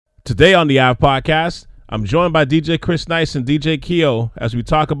Today on the Av Podcast, I'm joined by DJ Chris Nice and DJ Keo as we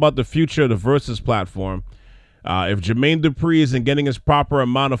talk about the future of the Versus platform. If Jermaine Dupri isn't getting his proper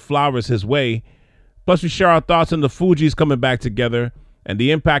amount of flowers his way, plus we share our thoughts on the Fugees coming back together and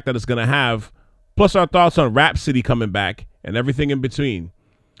the impact that it's going to have, plus our thoughts on Rhapsody coming back and everything in between.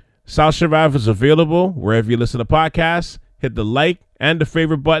 South Sharav is available wherever you listen to podcasts. Hit the like and the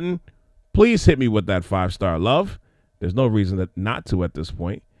favorite button. Please hit me with that 5-star love. There's no reason not to at this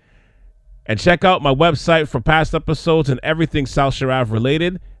point. And check out my website for past episodes and everything South Sharav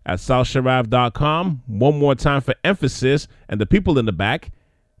related at southsharav.com. One more time for emphasis and the people in the back,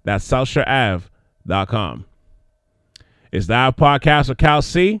 that's southsharav.com. It's the Av Podcast with Cal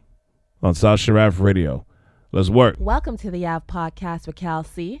C on South Sharav Radio. Let's work. Welcome to the Av Podcast with Cal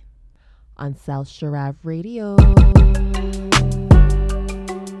C on South Sharav Radio.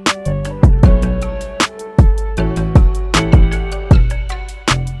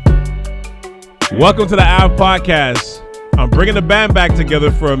 Welcome to the Av Podcast. I'm bringing the band back together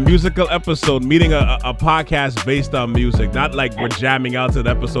for a musical episode, meeting a podcast based on music, not like we're jamming out to the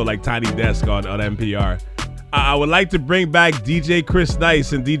episode like Tiny Desk on NPR. I would like to bring back DJ Chris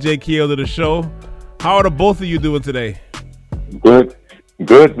Nice and DJ Keo to the show. How are the both of you doing today? Good,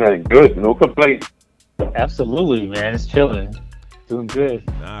 man. Good. No complaints. Absolutely, man. It's chilling. Doing good.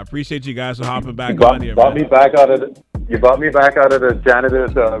 I appreciate you guys for hopping back on here. You brought me back out of the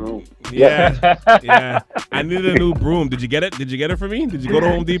janitor's room. Yeah. I needed a new broom. Did you get it? Did you get it for me? Did you go to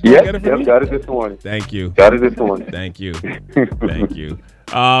Home Depot and get it for me? Got it this morning. Thank you. Got it this morning. Thank you. Thank you.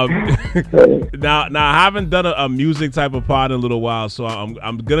 Now I haven't done a music type of pod in a little while, so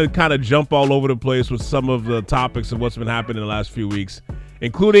I'm gonna kind of jump all over the place with some of the topics of what's been happening in the last few weeks,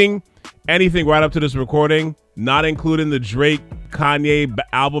 including anything right up to this recording, not including the Drake Kanye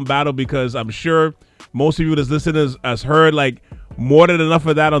album battle, because I'm sure most of you that's listening has heard like more than enough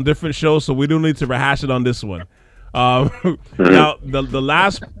of that on different shows, so we don't need to rehash it on this one. Now, the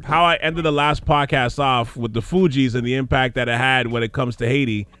last, how I ended the last podcast off with the Fugees and the impact that it had when it comes to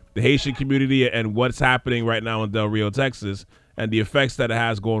Haiti, the Haitian community, and what's happening right now in Del Rio, Texas, and the effects that it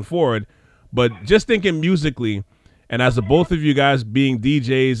has going forward. But just thinking musically, and as the both of you guys being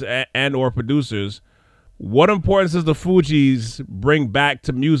DJs and or producers, what importance does the Fugees bring back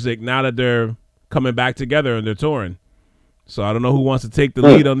to music now that they're coming back together and they're touring? So I don't know who wants to take the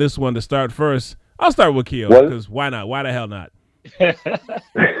lead on this one to start first. I'll start with Keo, because why not? Why the hell not?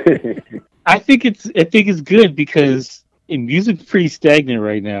 I think it's good because music's pretty stagnant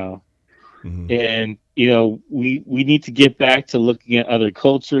right now. Mm-hmm. And we need to get back to looking at other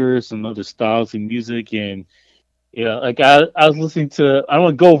cultures and other styles in music. And like I was listening to, I don't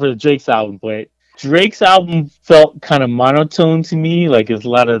want to go over the Drake's album, but Drake's album felt kind of monotone to me. Like it's a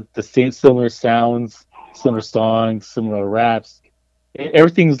lot of the same similar sounds, similar songs, similar raps.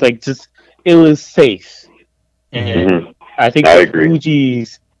 Everything's like just, it was safe. And I think the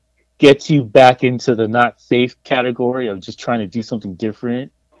Fugees get you back into the not safe category of just trying to do something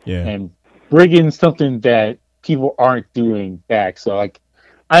different and bring in something that people aren't doing back. So like,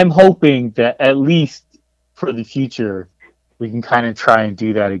 I'm hoping that at least for the future, we can kind of try and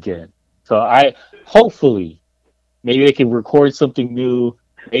do that again. So hopefully maybe they can record something new.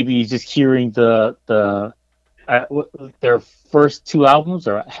 Maybe just hearing their first two albums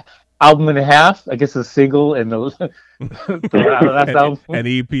or album and a half, I guess a single and the last album. An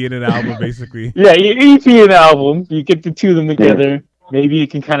EP and an album, basically. Yeah, EP and album. You get the two of them together. Maybe you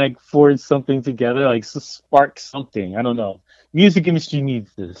can kind of forge something together, like spark something. I don't know. Music industry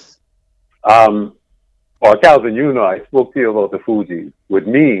needs this. Calvin, I spoke to you about the Fugees. With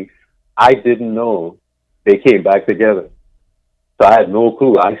me, I didn't know they came back together. So I had no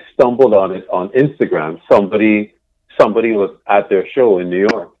clue. I stumbled on it on Instagram. Somebody was at their show in New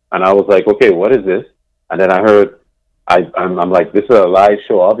York. And I was like, okay, what is this? And then I heard, I'm like, this is a live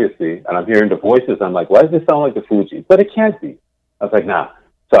show, obviously. And I'm hearing the voices. I'm like, why does this sound like the Fugees? But it can't be. I was like, nah.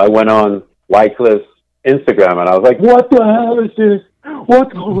 So I went on Wyclif's Instagram and I was like, what the hell is this?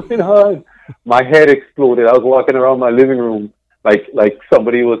 What's going on? My head exploded. I was walking around my living room like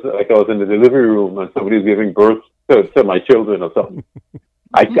somebody was, like I was in the delivery room and somebody was giving birth to my children or something.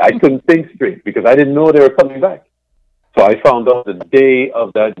 I couldn't think straight because I didn't know they were coming back. So I found out the day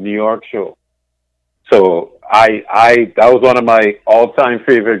of that New York show. So that was one of my all-time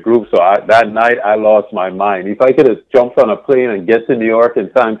favorite groups. So that night I lost my mind. If I could have jumped on a plane and get to New York in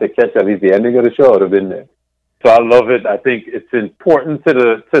time to catch at least the ending of the show, I would have been there. So I love it. I think it's important to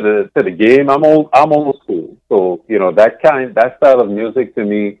the game. I'm old school. So that style of music to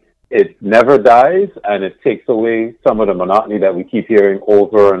me, it never dies, and it takes away some of the monotony that we keep hearing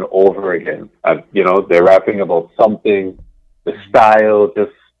over and over again. They're rapping about something, the style,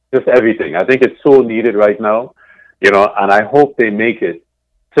 just just everything. I think it's so needed right now, you know, and I hope they make it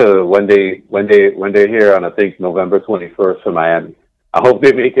to when they're here on, I think, November 21st for Miami. I hope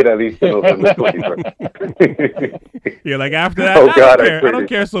they make it at least to November 21st. You're like, after that, Oh, I God, don't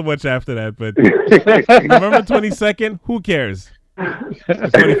care so much after that, but November 22nd, who cares?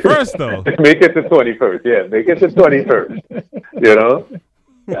 The 21st, though. Make it to 21st, yeah. Make it to 21st. You know?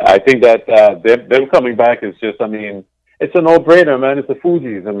 I think that them coming back is just, I mean, it's a no-brainer, man. It's the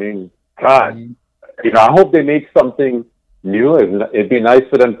Fugees. I mean, God. You know, I hope they make something new. It'd be nice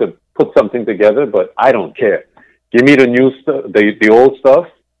for them to put something together, but I don't care. Give me the new stuff, the old stuff,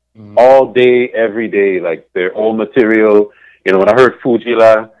 all day, every day, like their old material. You know, when I heard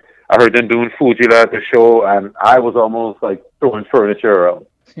Fujila, I heard them doing Fujila at the show, and I was almost like throwing furniture around.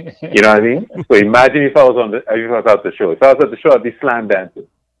 You know what I mean? So imagine if I was at the show. If I was at the show, I'd be slam dancing.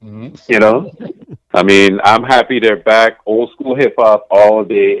 You know? I mean, I'm happy they're back. Old school hip hop all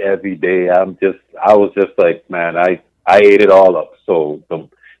day, every day. I was just like, man, I ate it all up. So,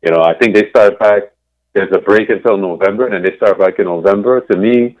 you know, I think they start back. There's a break until November, and then they start back in November. To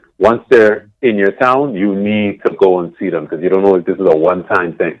me, once they're in your town, you need to go and see them because you don't know if this is a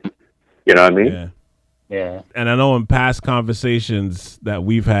one-time thing. You know what I mean? Yeah. And I know in past conversations that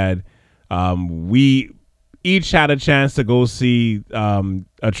we've had, we each had a chance to go see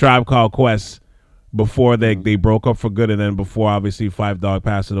A Tribe Called Quest before they broke up for good, and then before obviously Five Dog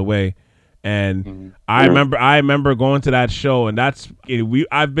passed away. And I remember going to that show, and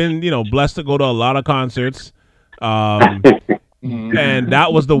I've been, you know, blessed to go to a lot of concerts. And that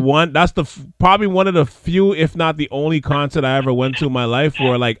was probably one of the few, if not the only concert I ever went to in my life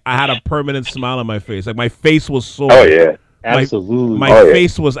where like I had a permanent smile on my face. Like my face was sore. Oh yeah. Absolutely. My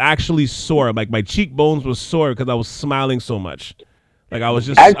face was actually sore. Like my cheekbones were sore because I was smiling so much. Like I was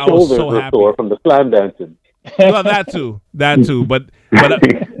so happy. Sore from the slam dancing. Well, that too. But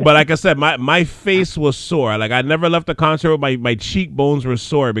like I said, my face was sore. Like I never left the concert with my cheekbones were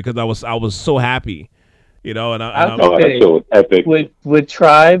sore because I was so happy, you know. And that was epic. With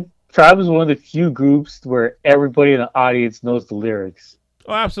Tribe is one of the few groups where everybody in the audience knows the lyrics.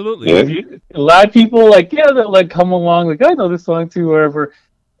 Oh, absolutely. Yeah. A lot of people they'll like come along like I know this song too, whatever.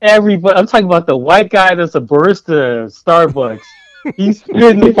 Everybody, I'm talking about the white guy that's a barista at Starbucks. He's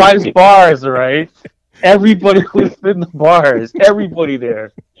spitting 5 bars, right? Everybody was in the bars. Everybody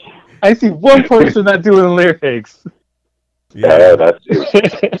there. I see one person not doing the lyrics. Yeah, that's true.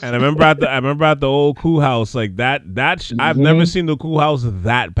 And I remember at the old Cool House, like that. I've never seen the Cool House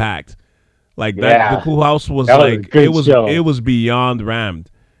that packed. Like that, Yeah. the Cool House was That was a like good it was. show. It was beyond rammed.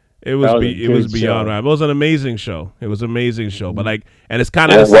 It was beyond rammed. It was an amazing show. It was an amazing show. But like, and it's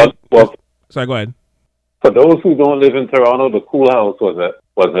kind of sorry. Go ahead. For those who don't live in Toronto, the Cool House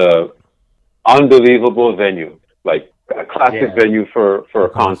was a unbelievable venue, like a classic venue for a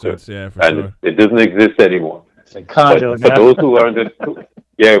concert. Yeah, for and sure. it doesn't exist anymore. It's a condo But for those who aren't,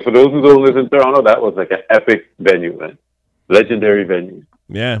 for those who don't live in Toronto, that was like an epic venue, man. Legendary venue.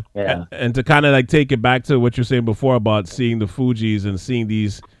 Yeah. And to kind of like take it back to what you're saying before about seeing the Fugees and seeing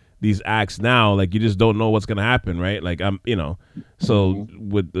these acts now, like you just don't know what's gonna happen, right? Like so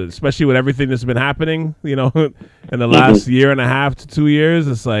especially with everything that's been happening, you know, in the last year and a half to 2 years,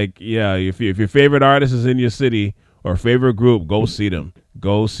 it's like, yeah, if your favorite artist is in your city or favorite group, go see them,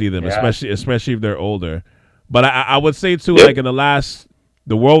 especially if they're older. But I would say too, like in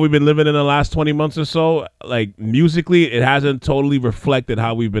the world we've been living in the last 20 months or so, like musically, it hasn't totally reflected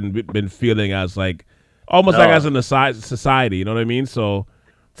how we've been feeling as like almost like as a society. You know what I mean? So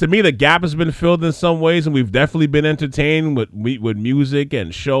to me, the gap has been filled in some ways, and we've definitely been entertained with music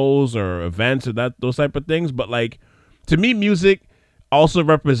and shows or events or those type of things. But like to me, music also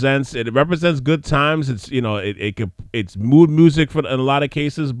represents good times. It's it's mood music in a lot of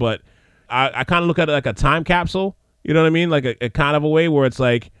cases, but I kind of look at it like a time capsule. You know what I mean? Like a kind of a way where it's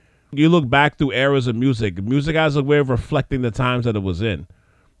like you look back through eras of music. Music has a way of reflecting the times that it was in.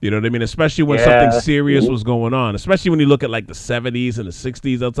 You know what I mean? Especially when something serious was going on. Especially when you look at like the 70s and the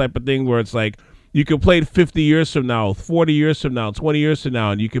 60s, that type of thing, where it's like you could play it 50 years from now, 40 years from now, 20 years from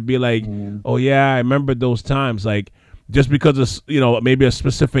now, and you could be like, oh yeah, I remember those times. Like just because of, maybe a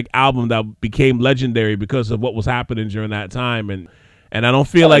specific album that became legendary because of what was happening during that time. And I don't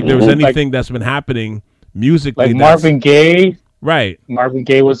feel like there was anything that's been happening musically. Like Marvin Gaye. Right. Marvin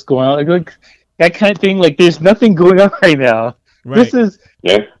Gaye was going on. Like that kind of thing. Like there's nothing going on right now. Right.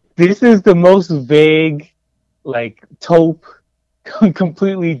 This is the most vague, like taupe,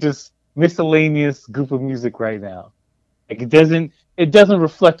 completely just miscellaneous group of music right now. Like it doesn't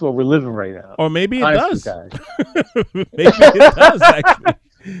reflect what we're living right now. Or maybe it does. Maybe it does actually.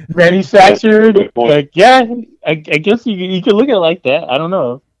 Manufactured, like I guess you could look at it like that. I don't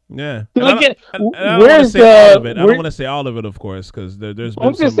know. Yeah. And I don't want to where's say all of the? it. I don't want to say all of it, of course, because there's been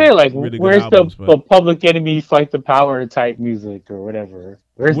I'm some just saying, like, really good where's albums. the Public Enemy Fight the Power type music or whatever?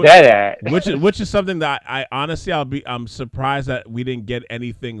 Where's Wh- that at? which is something that I honestly I'm surprised that we didn't get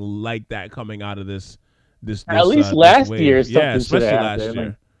anything like that coming out of this At least this last wave. year, yeah, something especially should last happen. year.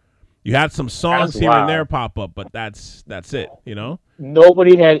 Like, You had some songs that's here and wild. there pop up, but that's it. You know.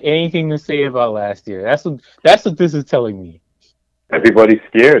 Nobody had anything to say about last year. That's what this is telling me. Everybody's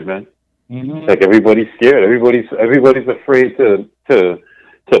scared, man. Mm-hmm. Like everybody's scared. Everybody's afraid to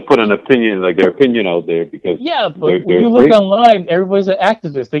put an opinion, like their opinion out there because Yeah, but they're when you look afraid. online, everybody's an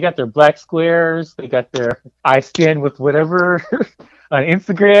activist. They got their black squares, they got their I stand with whatever on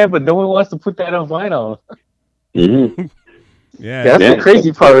Instagram, but no one wants to put that on vinyl. Mm-hmm. Yeah. That's Yeah. the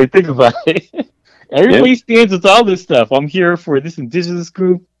crazy part when you think about it. Everybody stands with all this stuff. I'm here for this indigenous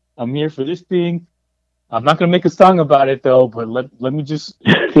group. I'm here for this thing. I'm not gonna make a song about it though, but let me just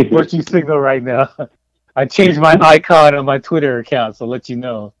virtue signal right now. I changed my icon on my Twitter account, so let you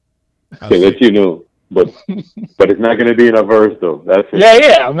know. To let you know, but it's not going to be in a verse though. That's it.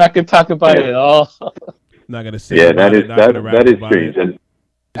 Yeah, I'm not gonna talk about it at all. Not gonna say. Yeah, about that it, is not gonna rap that is about strange. it. And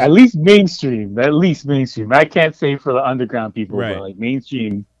At least mainstream. I can't say for the underground people, Right. but like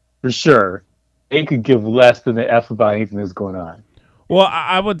mainstream for sure. They could give less than an F about anything that's going on. Well,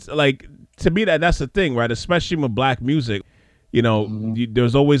 I would like to me that's the thing, right? Especially with black music, you know,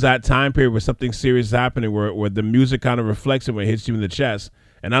 there's always that time period where something serious is happening, where the music kind of reflects it when it hits you in the chest.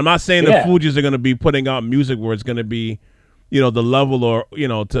 And I'm not saying the Fugees are going to be putting out music where it's going to be, you know, the level or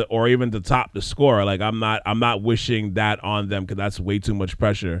or even to top the score. Like I'm not wishing that on them because that's way too much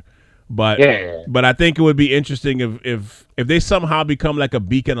pressure. But I think it would be interesting if they somehow become like a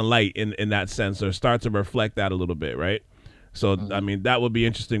beacon of light in that sense or start to reflect that a little bit, right? So I mean that would be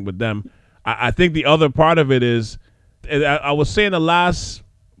interesting with them. I think the other part of it is I was saying the last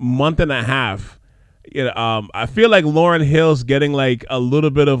month and a half. I feel like Lauryn Hill's getting like a little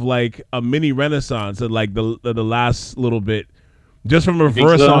bit of like a mini renaissance in like the last little bit, just from her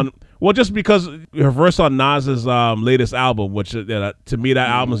verse on. Well, just because her verse on Nas's latest album, which to me that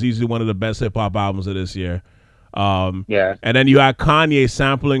album is easily one of the best hip hop albums of this year. And then you had Kanye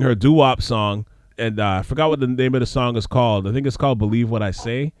sampling her doo-wop song, and I forgot what the name of the song is called. I think it's called "Believe What I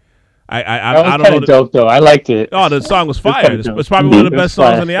Say." I don't know. Dope though. I liked it. Oh, the song was fire. It's probably one of the best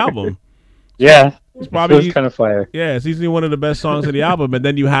songs on the album. Yeah, it's probably kind of fire. Yeah, it's easily one of the best songs of the album. And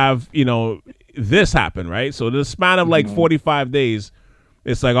then you have this happen, right? So the span of like 45 days.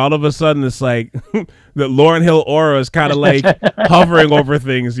 It's like all of a sudden it's like the Lauryn Hill aura is kind of like hovering over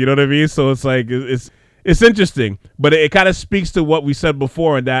things. You know what I mean? So it's like it's interesting, but it kind of speaks to what we said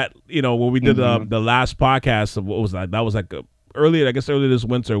before, and that when we did the last podcast of what was that? That was like earlier this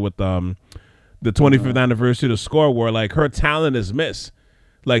winter with the 25th anniversary of the Score, where like her talent is missed.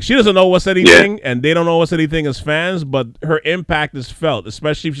 Like she doesn't know what's anything, and they don't know what's anything as fans, but her impact is felt,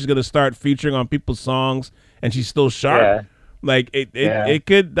 especially if she's gonna start featuring on people's songs and she's still sharp. Yeah. Like it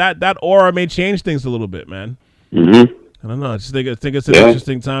could that aura may change things a little bit, man. Mm-hmm. I don't know. I just think it's an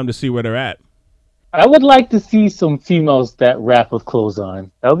interesting time to see where they're at. I would like to see some females that rap with clothes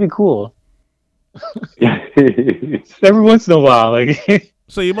on. That would be cool. Every once in a while, like.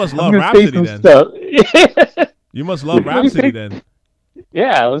 So you must love Rhapsody then. You must love Rhapsody then.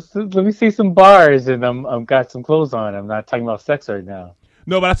 Yeah, let me say some bars, and I'm got some clothes on. I'm not talking about sex right now.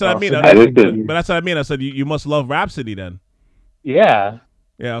 No, but that's what I mean. But that's what I mean. I said you must love Rhapsody then. Yeah.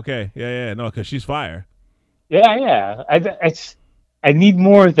 Yeah. Okay. Yeah. No, because she's fire. Yeah. I need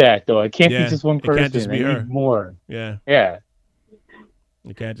more of that though. It can't be just one person. It can't just be her. Need more. Yeah. Yeah.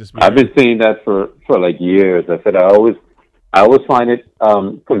 It can't just be. I've been saying that for like years. I said I always find it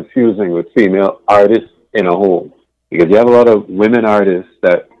confusing with female artists in a whole, because you have a lot of women artists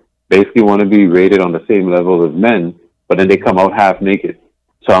that basically want to be rated on the same level as men, but then they come out half naked.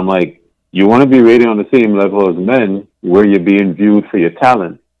 So I'm like, you want to be rated on the same level as men where you're being viewed for your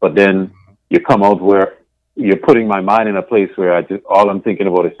talent, but then you come out where you're putting my mind in a place where all I'm thinking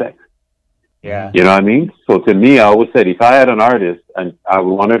about is sex. Yeah. You know what I mean? So to me, I always said, if I had an artist and I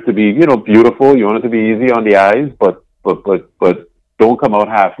want her to be, beautiful, you want it to be easy on the eyes, but don't come out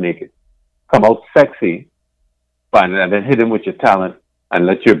half naked. Come out sexy, and then hit him with your talent and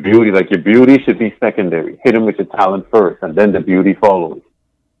let your beauty should be secondary. Hit him with your talent first, and then the beauty follows.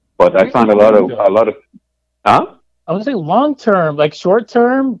 But I found a lot of, huh? I would say long term, like short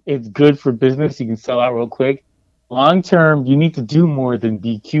term, it's good for business. You can sell out real quick. Long term, you need to do more than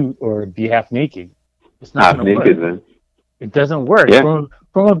be cute or be half naked. It's not half naked, man. It doesn't work Yeah.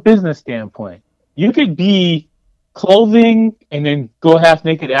 from a business standpoint. You could be clothing and then go half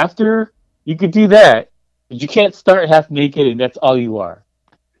naked after. You could do that, but you can't start half naked and that's all you are.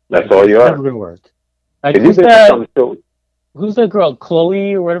 That's all you It's are. never gonna work. Like If you been to some shows, who's that girl?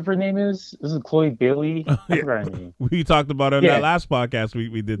 Chloe or whatever her name is? This is Chloe Bailey. I Yeah. forgot her name. We talked about her in Yeah. that last podcast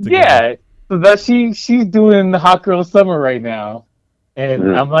we did together. Yeah. So that she's doing the Hot Girl Summer right now. And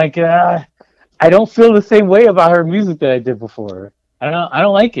Mhm. I'm like, I don't feel the same way about her music that I did before. I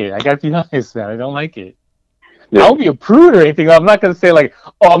don't like it. I gotta be honest, man. I don't like it. Yeah. I won't be a prude or anything. I'm not gonna say like,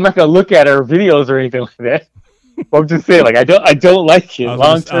 oh, I'm not gonna look at her videos or anything like that. But I'm just saying, like, I don't like it I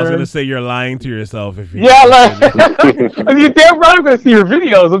long was gonna term. say you're lying to yourself if you. Yeah, like I mean, damn right I'm gonna see her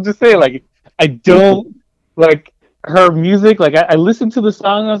videos. I'm just saying, like, I don't like her music. Like, I listened to the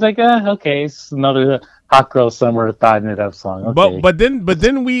song, and I was like, okay, it's another Hot Girl Summer thotting it up song. Okay. But then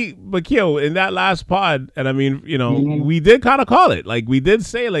Kyo, in that last pod, and I mean, you know, Mhm. we did kind of call it. Like we did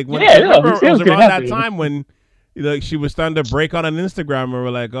say, like when Yeah, I no, remember it it was was gonna around that happen. time when like she was starting to break out on Instagram, and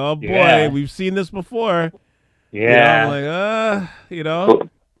we're like, oh boy, Yeah. we've seen this before. yeah, You know, I'm like, you know,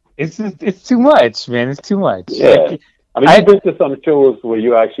 it's too much, man. It's too much. Yeah. Like, I mean, you've been to some shows where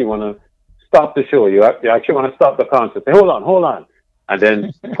you actually want to stop the show. You actually want to stop the concert. Say, hold on. And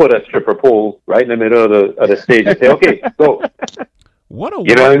then put a stripper pole right in the middle of the stage and say, okay, go. what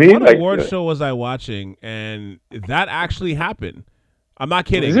You know what I mean? What Like, award show was I watching, and that actually happened. I'm not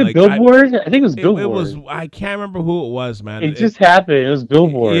kidding. is it like, Billboard? I think it was It Billboard. was. I can't remember who it was, man. It just happened. It was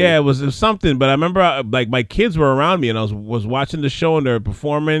Billboard. Yeah, it was something. But I remember, like, my kids were around me, and I was watching the show, and they were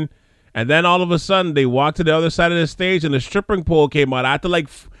performing, and then all of a sudden, they walked to the other side of the stage, and the stripping pole came out. I had to like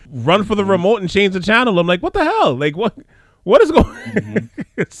run for the remote and change the channel. I'm like, what the hell? Like, what is going?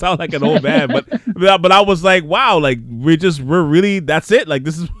 It sounds like an old man, but I was like, wow, like we're really that's it. Like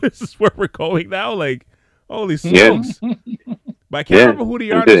this is where we're going now. Like, holy smokes. But I can't remember who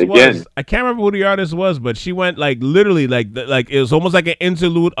the artist was. I can't remember who the artist was, but she went like literally like it was almost like an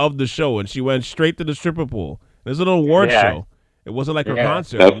interlude of the show, and she went straight to the stripper pool. There's an award show. It wasn't like a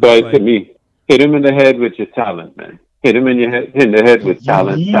concert. That's why to me, hit him in the head with your talent, man. Hit him in the head with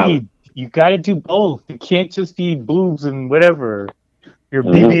talent. You got to do both. You can't just be boobs and whatever. Your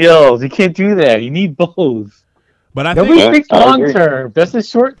BBLs. You can't do that. You need both. But I nobody think thinks long term. That's the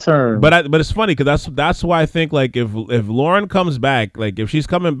short term. But it's funny because that's why I think like if Lauren comes back, like if she's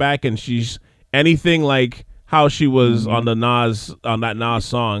coming back and she's anything like how she was on that Nas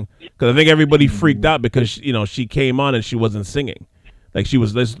song, because I think everybody freaked out because she came on and she wasn't singing, like she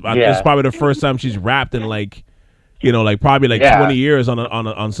was. This is probably the first time she's rapped in like probably 20 years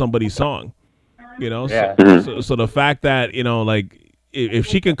on somebody's song, Yeah. So the fact that like if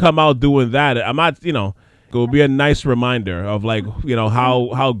she can come out doing that, I'm not it would be a nice reminder of like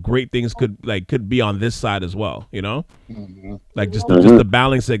how great things could be on this side as well, like just the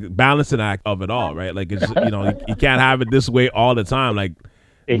balancing act of it all, right? Like it's you can't have it this way all the time. Like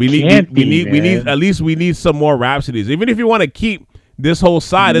we need at least we need some more Rhapsodies. Even if you want to keep this whole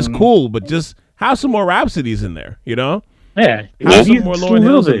side, it's cool, but just have some more Rhapsodies in there, Yeah, have some more Lauryn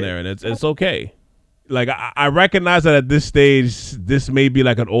Hills in there, and it's okay. Like I recognize that at this stage, this may be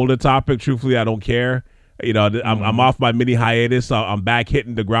like an older topic. Truthfully, I don't care. I'm off my mini hiatus. So I'm back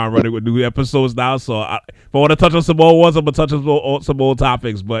hitting the ground running with new episodes now. So if I want to touch on some old ones, I'm gonna touch on some old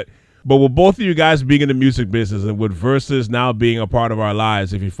topics. But with both of you guys being in the music business and with Versus now being a part of our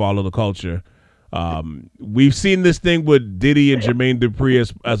lives, if you follow the culture, we've seen this thing with Diddy and Jermaine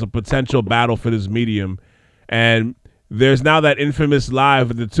Dupri as a potential battle for this medium, and there's now that infamous live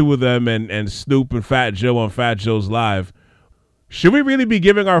with the two of them and Snoop and Fat Joe on Fat Joe's Live. Should we really be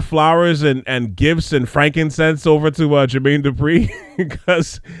giving our flowers and gifts and frankincense over to Jermaine Dupri?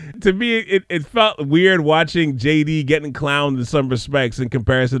 Because to me, it felt weird watching JD getting clowned in some respects in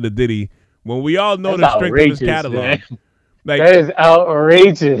comparison to Diddy when we all know the strength of his catalog. Man. Like, that is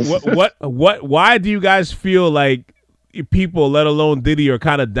outrageous. Why do you guys feel like people, let alone Diddy, are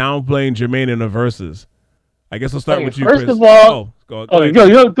kind of downplaying Jermaine in the verses? I guess I'll start with you, Chris. First of all,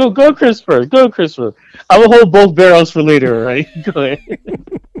 go Chris first. Go, Chris first. I will hold both barrels for later, right? Go ahead.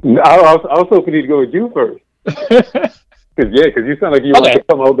 I was hoping he'd go with you first. Because you sound like you want to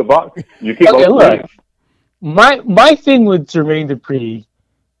come out the box. You keep look. My thing with Jermaine Dupri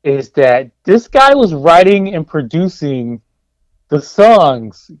is that this guy was writing and producing the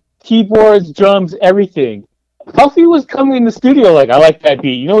songs, keyboards, drums, everything. Puffy was coming in the studio like, I like that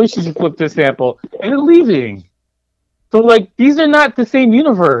beat. We should flip this sample. And then leaving. So, like, these are not the same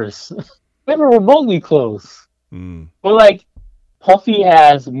universe. Never remotely close. But, like, Puffy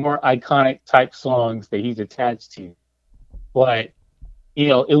has more iconic type songs that he's attached to. But,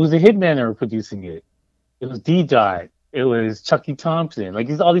 it was a Hitman that were producing it. It was D-Dot. It was Chucky Thompson. Like,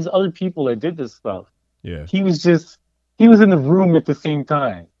 all these other people that did this stuff. Yeah. He was in the room at the same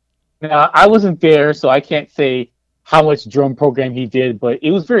time. Now, I wasn't there, so I can't say how much drum program he did, but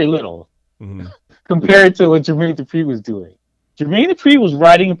it was very little compared to what Jermaine Dupri was doing. Jermaine Dupri was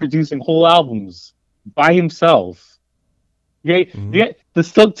writing and producing whole albums by himself. Okay, the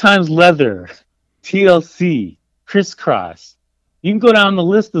Silk Times Leather, TLC, Crisscross. You can go down the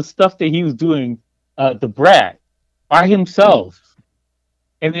list of stuff that he was doing. The Brat by himself,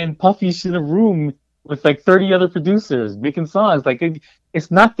 and then Puffy's in a room with like 30 other producers making songs. Like it's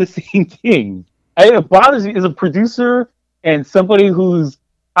not the same thing. It bothers me as a producer and somebody who's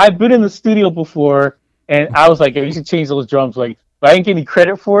I've been in the studio before, and I was like, hey, you should change those drums. Like, but I didn't get any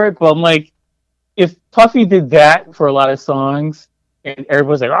credit for it. But I'm like, if Puffy did that for a lot of songs, and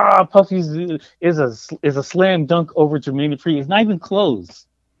everybody's like, Puffy is a slam dunk over Jermaine Dupri, it's not even close.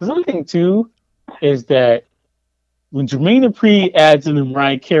 There's another thing too. Is that when Jermaine Dupri adds in the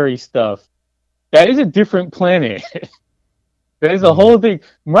Mariah Carey stuff, that is a different planet. That is a whole thing.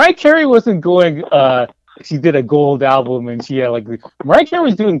 Mariah Carey wasn't going, she did a gold album and she had like, Mariah Carey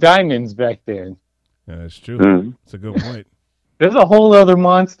was doing diamonds back then. Yeah, that's true. That's a good point. There's a whole other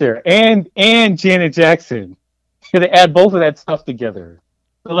monster. And Janet Jackson. You gotta add both of that stuff together.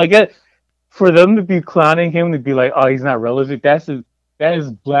 So like, for them to be clowning him, to be like, oh, he's not relevant, that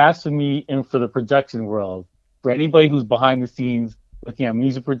is blasphemy for the production world. For anybody who's behind the scenes looking at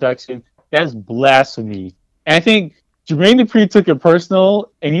music production, that's blasphemy. And I think Jermaine Dupri took it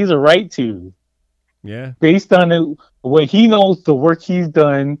personal, and he's a right to. Yeah. Based on what he knows, the work he's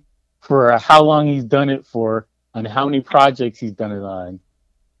done, for how long he's done it for, and how many projects he's done it on.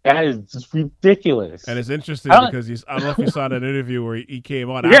 That is just ridiculous. And it's interesting because I don't know if you saw that interview where he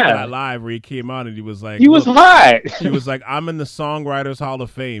came on after that live where he came on and he was like, he was hot. He was like, I'm in the Songwriters Hall of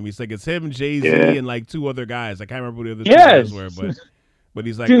Fame. He's like, it's him, Jay-Z, and like two other guys. I can't remember who the other two guys were, but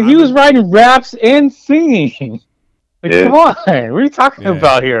he's like, dude, he was writing raps and singing. Like, come on, what are you talking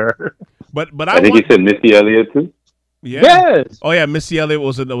about here? But I think he said Missy Elliott too. Yeah. Yes. Oh yeah, Missy Elliott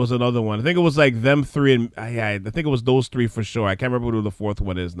was another one. I think it was like them three, and I think it was those three for sure. I can't remember who the fourth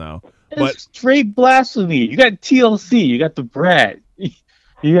one is now. But straight blasphemy. You got TLC, you got the Brat,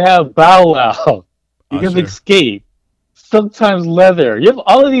 you have Bow Wow, you have Escape, Sometimes Leather. You have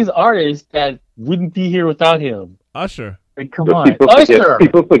all of these artists that wouldn't be here without him. Usher. Like, come on, Usher.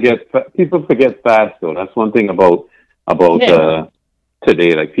 People forget fast though. That's one thing about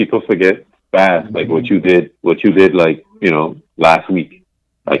today. Like people forget fast, like what you did, like, last week.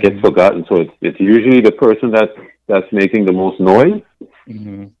 Like it's forgotten. So it's usually the person that's making the most noise.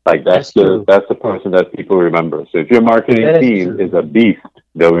 Like that's the person that people remember. So if your marketing team is a beast,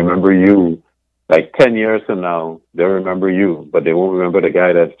 they'll remember you. Like 10 years from now, they'll remember you, but they won't remember the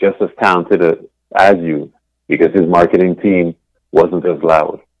guy that's just as talented as you because his marketing team wasn't as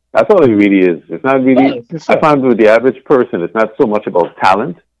loud. That's all it really is. It's not really. I find with the average person, it's not so much about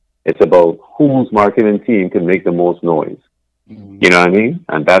talent. It's about whose marketing team can make the most noise. You know what I mean?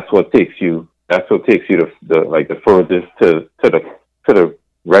 And that's what takes you. That's what takes you to the furthest to the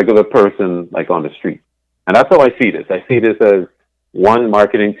regular person, like on the street. And that's how I see this. I see this as one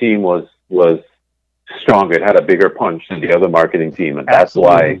marketing team was stronger. It had a bigger punch than the other marketing team, and that's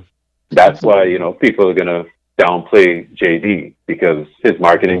why people are gonna downplay JD because his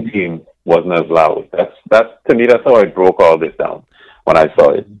marketing team wasn't as loud. That's to me. That's how I broke all this down when I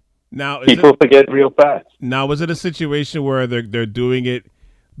saw it. Now people forget real fast. Now, was it a situation where they're doing it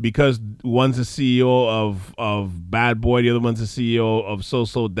because one's a CEO of Bad Boy, the other one's a CEO of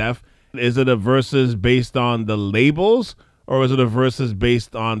So Def? Is it a versus based on the labels, or is it a versus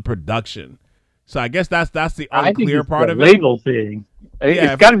based on production? So I guess that's the unclear part of it. Label thing.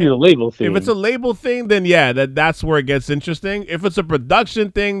 It's got to be the label thing. If it's a label thing, then that's where it gets interesting. If it's a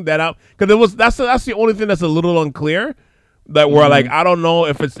production thing, that's the only thing that's a little unclear. That we're like, I don't know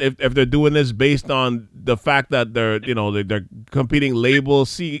if they're doing this based on the fact that they're competing label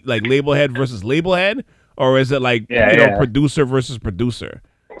head versus label head, or is it like producer versus producer?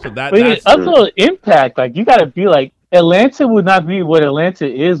 So that's also impact. Like you got to be like Atlanta would not be what Atlanta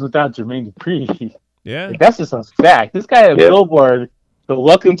is without Jermaine Dupri. Yeah, like, that's just a fact. This guy at Billboard. So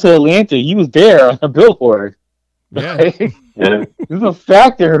welcome to Atlanta. You was there on a Billboard. Yeah, There's a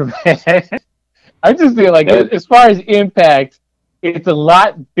factor, man. I just feel like as far as impact, it's a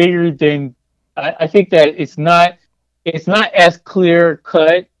lot bigger than I think that it's not as clear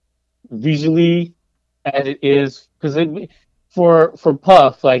cut visually as it is because for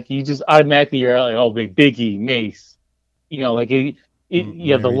Puff, like you just automatically you're like, oh, Biggie, Mace, you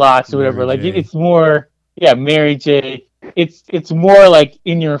have the Lots or whatever. Like it's more Mary J. It's more like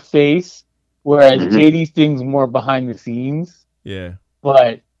in your face, whereas JD's thing's more behind the scenes. Yeah,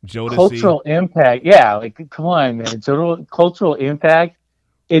 but. Jodeci. Cultural impact, like come on, man. Cultural impact.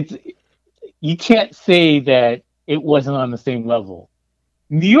 You can't say that it wasn't on the same level.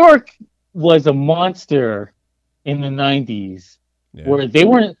 New York was a monster in the 90s where they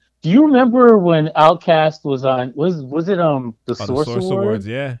weren't. Do you remember when Outkast was on? Was it the Source Awards?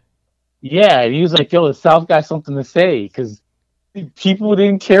 Yeah. Yeah, and he was like, "Yo, the South got something to say," because people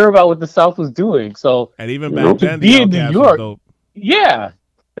didn't care about what the South was doing. So, and even back then, the be in Outkast New York, was dope. yeah,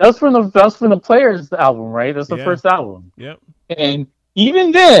 that was from the Players album, right? That's the first album. Yep. And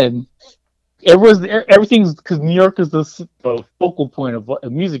even then, everything's because New York is the focal point of the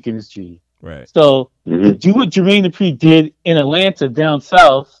music industry. Right. So to do what Jermaine Dupri did in Atlanta down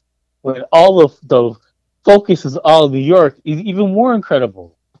south, when all of the focus is all New York, is even more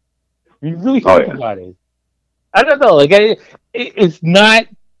incredible. You really think about it. I don't know, like it's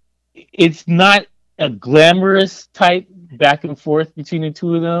not a glamorous type back and forth between the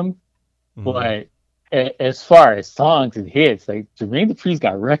two of them, but as far as songs and hits, like Jermaine Dupri's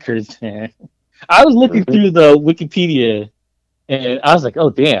got records, man. I was looking through the Wikipedia, and I was like,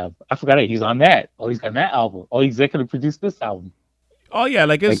 "Oh damn, I forgot he's on that. Oh, he's got that album. Oh, he's executive produced this album." Oh yeah,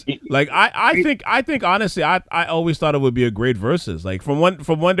 like it's I think honestly, I always thought it would be a great versus. Like from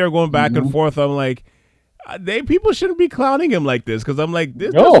when they're going back and forth, I'm like, people shouldn't be clowning him like this, because I'm like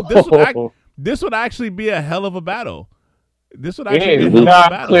this would actually be a hell of a battle. This would actually be a hell of a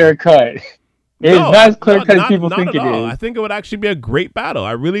battle. Clear cut. It's not as clear cut as people think it is. I think it would actually be a great battle.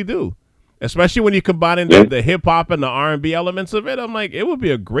 I really do. Especially when you combine in the hip hop and the R&B elements of it. I'm like, it would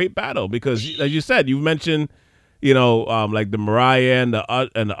be a great battle because, as you said, you mentioned, like the Mariah and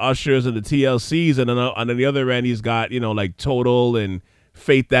the Ushers and the TLCs, and then on the other end he's got like Total and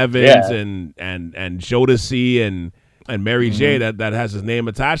Faith Evans and Jodeci and Mary J that has his name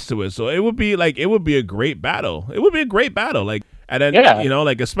attached to it. So it would be a great battle. It would be a great battle. Like, and then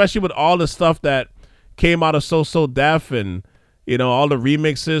like especially with all the stuff that came out of So Def and all the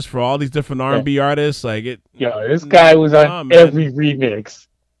remixes for all these different R&B artists, like it. Yeah, this guy was on every remix.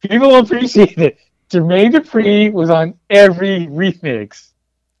 People appreciate it. Jermaine Dupri was on every remix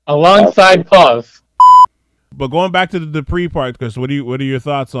alongside Puff. But going back to the Dupri part, Chris, what are your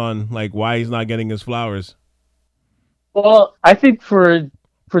thoughts on like why he's not getting his flowers? Well, I think for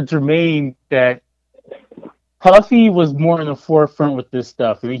Jermaine that Puffy was more in the forefront with this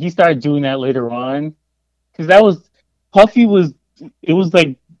stuff. I mean, he started doing that later on because Puffy was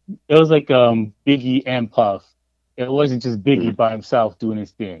like Biggie and Puff. It wasn't just Biggie by himself doing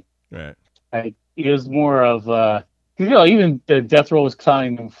his thing. Right. Like it was more of because even the Death Row was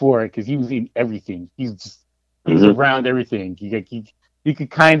clowning him for it because he was in everything. He's around everything. You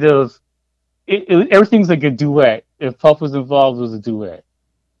could kind of everything's like a duet. If Puff was involved, it was a duet.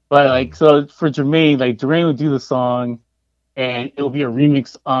 But like so for Jermaine, like Jermaine would do the song, and it would be a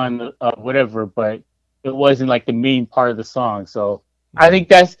remix on whatever, but it wasn't like the main part of the song. So I think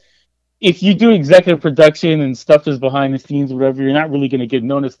that's if you do executive production and stuff that's behind the scenes or whatever, you're not really going to get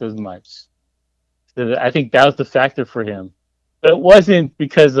noticed as much. So I think that was the factor for him. But it wasn't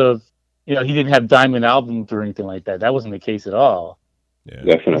because of he didn't have diamond albums or anything like that. That wasn't the case at all. Yeah,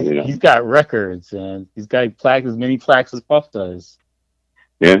 definitely not. He's got records and he's got as many plaques as Puff does.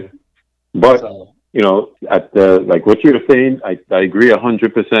 Yeah, but at like what you were saying, I agree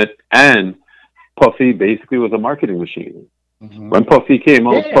 100%. And Puffy basically was a marketing machine. Mm-hmm. When Puffy came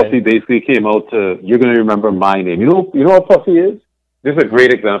out, Puffy basically came out to "You're gonna remember my name." You know what Puffy is? This is a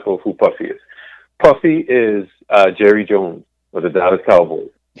great example of who Puffy is. Puffy is Jerry Jones of the Dallas Cowboys.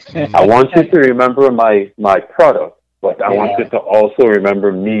 I want you to remember my product, but I want you to also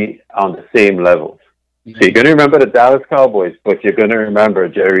remember me on the same level. So you're going to remember the Dallas Cowboys, but you're going to remember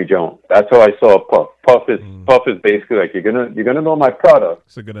Jerry Jones. That's how I saw Puff. Puff is basically like you're gonna know my product.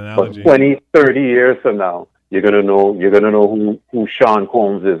 It's a good analogy. But 20, 30 years from now, you're gonna know who Sean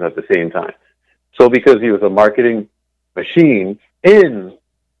Combs is at the same time. So because he was a marketing machine in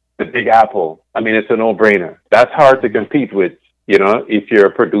the Big Apple, I mean it's a no-brainer. That's hard to compete with, if you're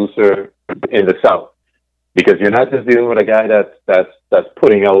a producer in the South, because you're not just dealing with a guy that's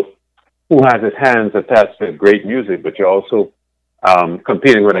putting out, who has his hands attached to great music, but you're also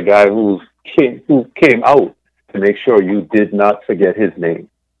competing with a guy who came out to make sure you did not forget his name.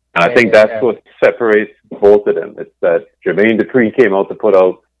 And I think that's what separates both of them. It's that Jermaine Dupri came out to put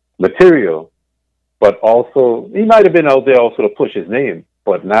out material, but also he might have been out there also to push his name,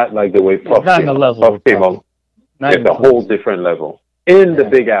 but not like the way Puff came out. It's a whole different level in the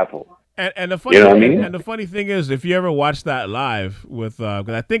Big Apple. And the funny thing is, if you ever watch that live with, because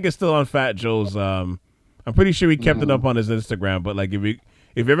I think it's still on Fat Joe's. I'm pretty sure he kept it up on his Instagram. But like, if you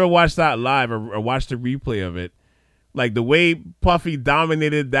ever watch that live or watch the replay of it, like the way Puffy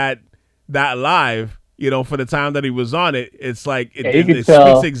dominated that live, for the time that he was on it, it's like it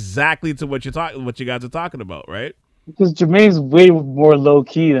speaks exactly to what you guys are talking about, right? Because Jermaine's way more low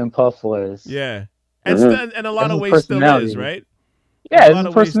key than Puff was. Yeah, and and a lot That's of his ways still personality. is, right? Yeah, A it's lot his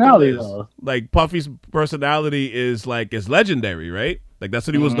of ways still personality is. though. Like Puffy's personality is legendary, right? Like that's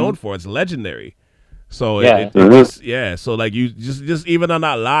what he was known for. It's legendary. So it was, yeah. So like you just even on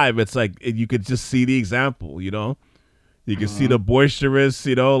that live, it's like you could just see the example. You know, you can see the boisterous,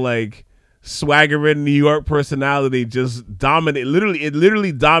 like swaggering New York personality just dominate. It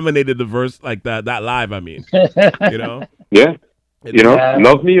literally dominated the verse like that live. I mean, you know. Yeah.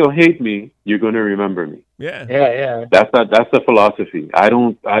 Love me or hate me, you're gonna remember me. Yeah. Yeah. That's the philosophy. I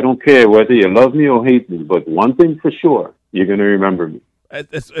don't care whether you love me or hate me, but one thing for sure, you're gonna remember me.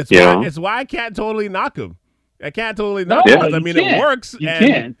 It's why I can't totally knock him. I can't totally knock him because I mean it works. You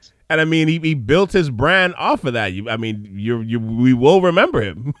can't. And I mean he built his brand off of that. We will remember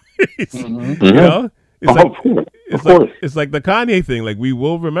him. You know, it's like the Kanye thing. Like we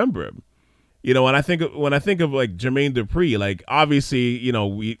will remember him. You know, when I think of like Jermaine Dupri, like obviously,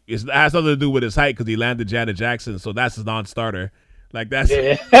 it has nothing to do with his height because he landed Janet Jackson, so that's his non-starter. Like that's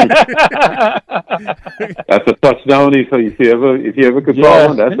that's a touchdown. So if you ever could call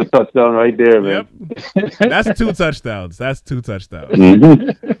one, that's a touchdown right there, man. Yep. That's 2 touchdowns.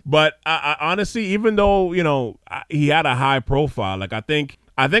 But I honestly, even though he had a high profile, like I think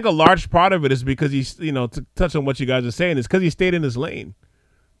a large part of it is because he's to touch on what you guys are saying is because he stayed in his lane.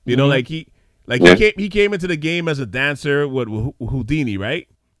 He came into the game as a dancer with Houdini, right?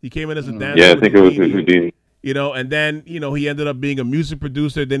 He came in as a dancer. Yeah, I think it was Houdini. And then, he ended up being a music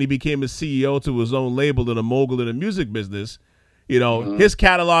producer. Then he became a CEO to his own label and a mogul in the music business. His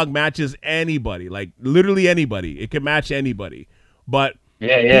catalog matches anybody, like literally anybody. It can match anybody. But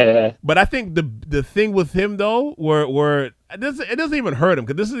but I think the thing with him though, where it doesn't even hurt him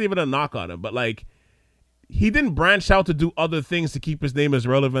because this isn't even a knock on him. But like, he didn't branch out to do other things to keep his name as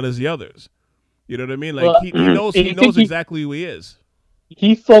relevant as the others. You know what I mean? Like he knows exactly who he is.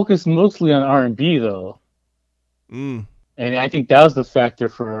 He focused mostly on R&B though. And I think that was the factor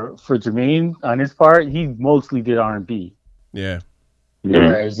for Jermaine on his part. He mostly did R&B. Yeah.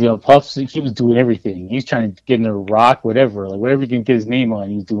 Whereas Puff, he was doing everything. He's trying to get into rock, whatever, like whatever he can get his name on,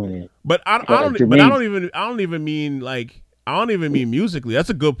 he's doing it. But I don't even mean musically. That's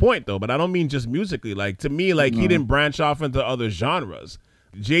a good point though. But I don't mean just musically. Like to me, like he didn't branch off into other genres.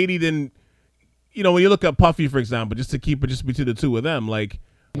 JD didn't. When you look at Puffy, for example, just to keep it just between the two of them, like.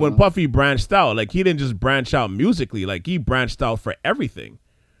 When Puffy branched out, like he didn't just branch out musically, like he branched out for everything,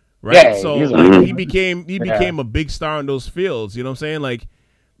 right? Yeah, so he became a big star in those fields. You know what I'm saying? Like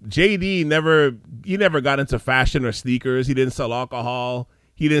JD never got into fashion or sneakers. He didn't sell alcohol.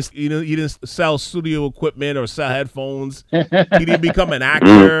 He didn't sell studio equipment or sell headphones. He didn't become an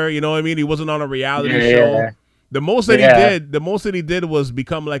actor. You know what I mean? He wasn't on a reality show. The most that he did was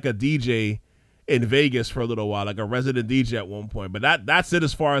become like a DJ in Vegas for a little while, like a resident DJ at one point. But that's it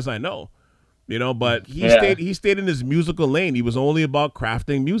as far as I know. But he stayed in his musical lane. He was only about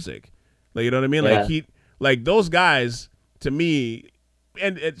crafting music. Like, you know what I mean? Like those guys to me,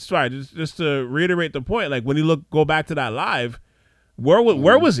 and it's sorry, just to reiterate the point, like when you go back to that live, where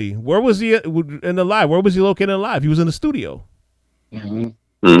was he? Where was he in the live? Where was he located in the live? He was in the studio. Interesting.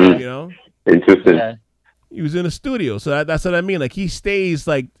 Yeah. He was in the studio. So that's what I mean. Like he stays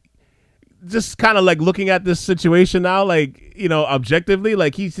like just kind of like looking at this situation now, like, objectively,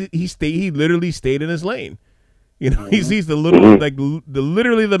 like he literally stayed in his lane. He's the little, like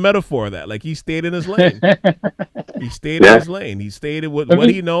literally the metaphor of that. Like he stayed in his lane. He stayed in his lane. He stayed in what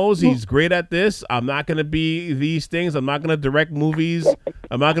he knows. He's great at this. I'm not going to be these things. I'm not going to direct movies.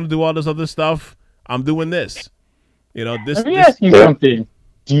 I'm not going to do all this other stuff. I'm doing this. Let me ask you something.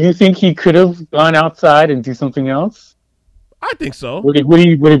 Do you think he could have gone outside and do something else? I think so. Would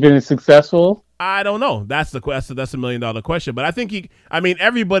he have been successful? I don't know. That's the question. That's $1 million question. But I think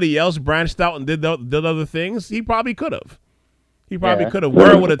everybody else branched out and did other things. He probably could have. Where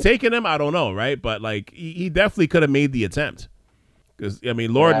it would have taken him, I don't know, right? But like he definitely could have made the attempt. Because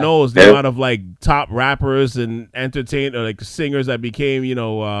Lord knows the amount of like top rappers and like singers that became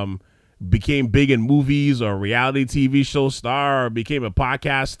big in movies or reality TV show star or became a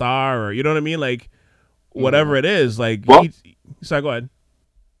podcast star or you know what I mean, like. Whatever it is, like sorry, go ahead.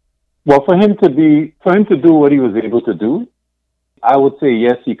 Well, for him to do what he was able to do, I would say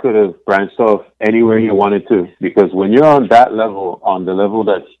yes, he could have branched off anywhere he wanted to. Because when you're on that level, on the level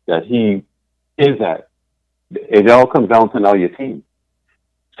that he is at, it all comes down to now your team.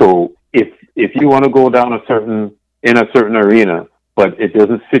 So if you want to go down in a certain arena, but it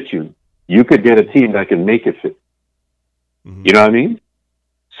doesn't fit you, you could get a team that can make it fit. You know what I mean?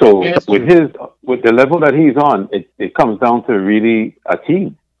 So with the level that he's on, it comes down to really a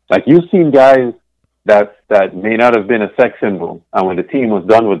team. Like you've seen guys that may not have been a sex symbol, and when the team was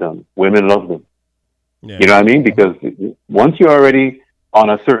done with them, women loved them. Yeah. You know what I mean? Because once you're already on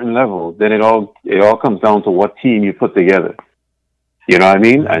a certain level, then it all comes down to what team you put together. You know what I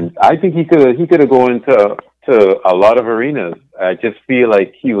mean? And I think he could have gone into a lot of arenas. I just feel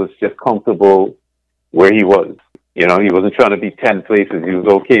like he was just comfortable where he was. You know, he wasn't trying to be 10 places. He was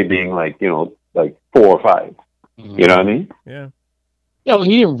okay being like 4 or 5. Mm-hmm. You know what I mean? Yeah. Yeah, well,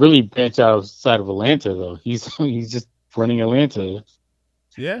 he didn't really branch outside of Atlanta though. He's just running Atlanta.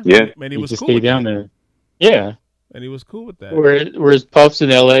 Yeah. Yeah. And he He was just cool stayed with down that. there. Yeah. And he was cool with that. Whereas Puff's in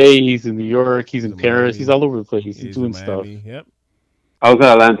LA, he's in New York, he's in Paris, Miami. he's all over the place. He's He's doing in stuff. Miami. Yep. I was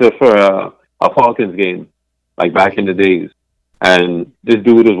in Atlanta for a Falcons game, like back in the days. And this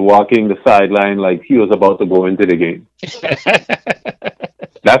dude was walking the sideline like he was about to go into the game.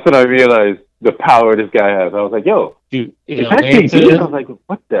 That's when I realized the power this guy has. I was like, yo, Dude, is that KD? I was like,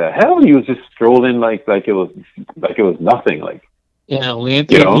 what the hell? He was just strolling like it was nothing. Like, in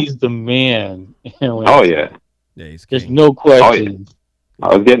Atlanta, you know? he's the man. In Atlanta. oh yeah. Yeah, he's There's king. no question.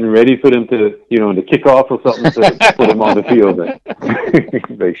 I was getting ready for them to kick off or something to put him on the field.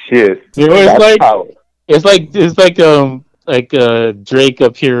 Like shit. You know, it's That's like power. it's like Drake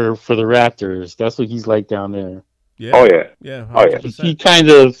up here for the Raptors. That's what he's like down there. Yeah. Oh yeah. Yeah. Oh, yeah. 100%. He kind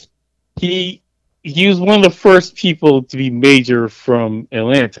of he was one of the first people to be major from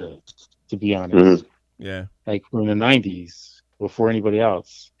Atlanta, to be honest. Yeah. Like from the 90s, before anybody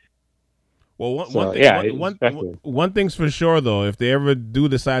else. Well, one thing's for sure though, if they ever do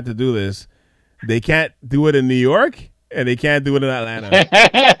decide to do this, they can't do it in New York and they can't do it in Atlanta.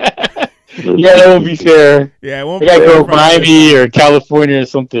 Yeah, that won't be fair. Yeah, it won't They be gotta fair go for Miami or California or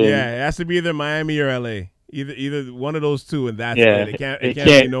something. Yeah, it has to be either Miami or LA. Either one of those two, and that's Yeah, it. It can't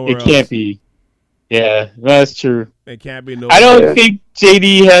be nowhere else. It can't be. Yeah, that's true. It can't be nowhere I don't Yeah. think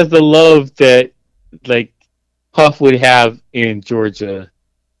JD has the love that like Puff would have in Georgia,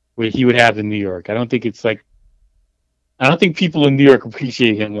 what he would have in New York. I don't think people in New York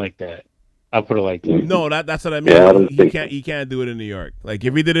appreciate him like that. I'll put it like that. No, that's what I mean. Yeah, I don't think He can't do it in New York. Like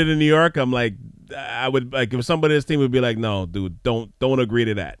if he did it in New York, I'm like, I would like if somebody in this team would be like, no, dude, don't agree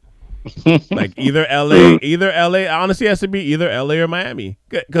to that. Like either LA. Honestly, it has to be either LA or Miami,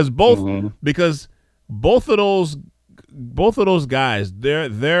 because both of those guys,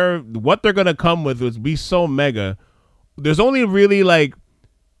 they're what they're gonna come with is be so mega. There's only really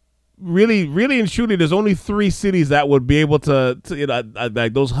and truly, there's only 3 cities that would be able to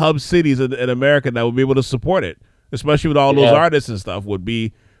like those hub cities in America that would be able to support it, especially with all those artists and stuff. Would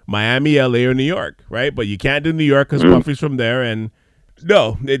be Miami, LA, or New York, right? But you can't do New York because Puffy's from there, and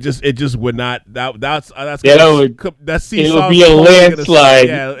no, it just would not. That's it would be a landslide.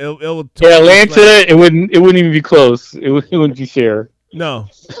 Yeah, it'll Atlanta, it wouldn't even be close. It wouldn't be fair. No,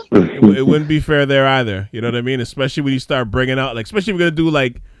 it wouldn't be fair there either. You know what I mean? Especially when you start bringing out, like, especially if you're gonna do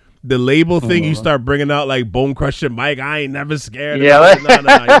like the label thing, you start bringing out like Bone Crusher Mike. I ain't never scared. Yeah, no,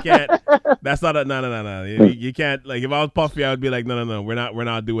 you can't. That's not a no. You can't. Like if I was Puffy, I would be like, no, we're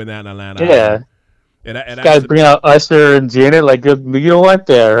not doing that in Atlanta. Yeah. And Guys, bring out Usher and Janet. Like you don't want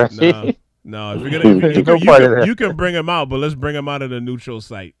that, right? No. If you're gonna, you can bring them out, but let's bring them out at a neutral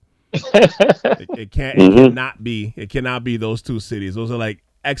site. It cannot be those 2 cities. Those are like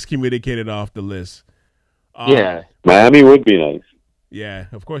excommunicated off the list. Yeah, Miami would be nice. Yeah,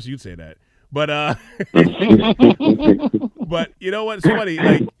 of course you'd say that. But but you know what's funny?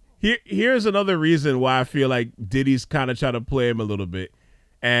 Like here's another reason why I feel like Diddy's kind of trying to play him a little bit,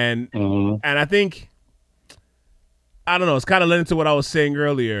 and I think I don't know. It's kind of led into what I was saying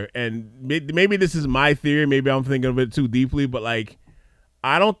earlier, and maybe this is my theory. Maybe I'm thinking of it too deeply, but like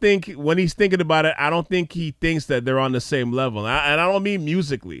I don't think when he's thinking about it, I don't think he thinks that they're on the same level, and I don't mean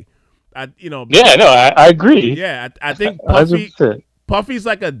musically. I agree. Yeah, I think Puffy's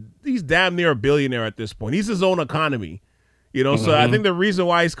he's damn near a billionaire at this point. He's his own economy, you know. So I think the reason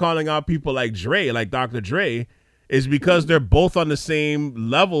why he's calling out people like Dre, like Dr. Dre, is because they're both on the same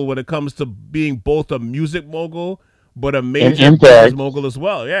level when it comes to being both a music mogul but a major business mogul as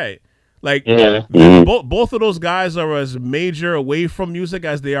well. Yeah, like both of those guys are as major away from music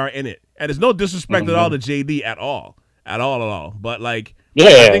as they are in it, and there's no disrespect at all to JD at all. But like,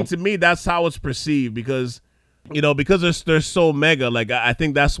 I think to me that's how it's perceived because they're so mega. Like I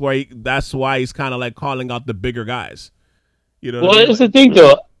think that's why he's kind of like calling out the bigger guys. You know. Well, it's the thing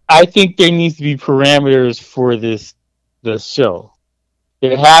though. I think there needs to be parameters for the show.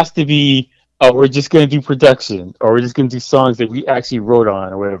 It has to be. Oh, we're just going to do production, or we're just going to do songs that we actually wrote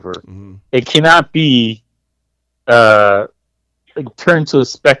on, or whatever. It cannot be turned to a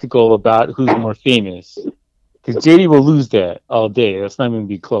spectacle about who's more famous. Because JD will lose that all day. That's not even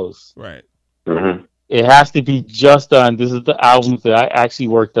be close. Right. It has to be just on. This is the albums that I actually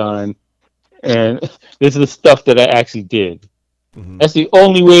worked on, and this is the stuff that I actually did. Mm-hmm. That's the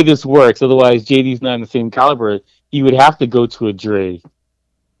only way this works. Otherwise, JD's not in the same caliber. He would have to go to a Dre,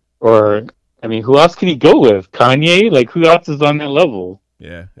 or I mean, who else can he go with? Kanye? Like, who else is on that level?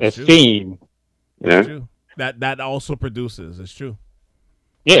 Yeah, That's fame. That's true. That also produces. It's true.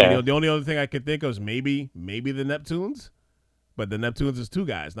 Yeah. The only other thing I could think of is maybe the Neptunes, but the Neptunes is 2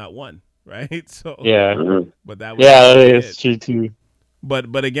 guys, not 1, right? So yeah, but that it's true too.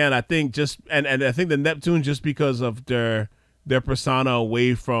 But again, I think and I think the Neptunes, just because of their persona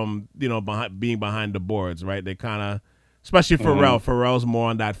away from being behind the boards, right? They kind of, especially Pharrell. Pharrell's more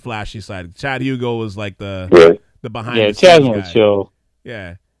on that flashy side. Chad Hugo was like the behind the scenes guy. Chill.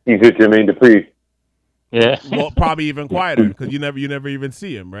 Yeah, he's with Jermaine Dupri. Yeah, well, probably even quieter because you never even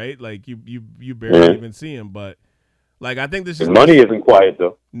see him, right? Like you barely even see him. But like, I think this is money isn't quiet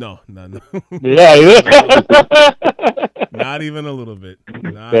though. No. Yeah, not even a little bit.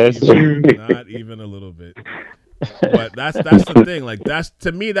 Not even a little bit. But that's the thing. Like,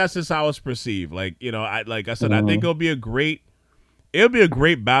 to me, that's just how it's perceived. Like, I said, I think it'll be a great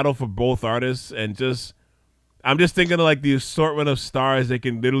battle for both artists, and I'm just thinking of like the assortment of stars they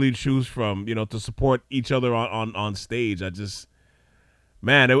can literally choose from, to support each other on stage. It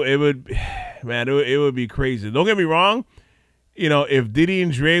would be crazy. Don't get me wrong. If Diddy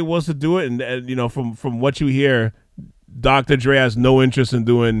and Dre was to do it, and from what you hear, Dr. Dre has no interest in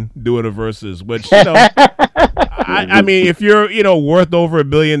doing a verses, which I mean, if you're worth over $1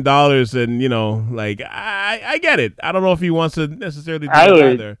 billion, and like I get it. I don't know if he wants to necessarily do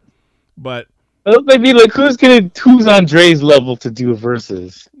it either, but. Maybe like who's on Dre's level to do a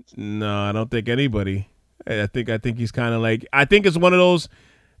versus? No, I don't think anybody. I think he's kind of like, I think it's one of those.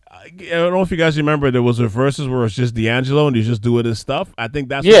 I don't know if you guys remember, there was a versus where it's just D'Angelo and he's just doing his stuff. I think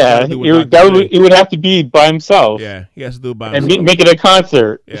that's it would have to be by himself. Yeah, he has to do it by himself and make it a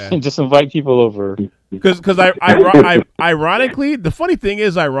concert. Yeah, and just invite people over. Because ironically, the funny thing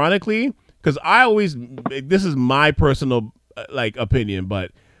is, because this is my personal like opinion, but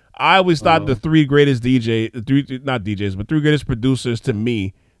I always thought the 3 greatest three greatest producers to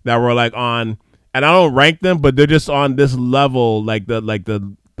me that were like on, and I don't rank them, but they're just on this level, like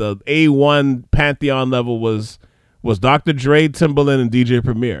the A1 pantheon level was Dr. Dre, Timbaland, and DJ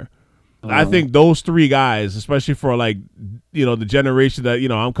Premier. I think those 3 guys, especially for like the generation that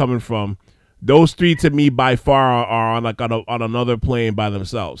I'm coming from, those 3 to me by far are on another plane by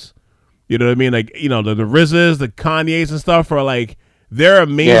themselves. You know what I mean? Like the RZAs, the Kanyes, and stuff are like. They're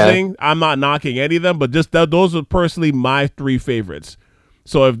amazing. Yeah. I'm not knocking any of them, but just those are personally my 3 favorites.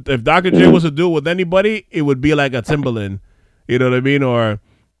 So if Dr. J was to do it with anybody, it would be like a Timbaland. You know what I mean? Or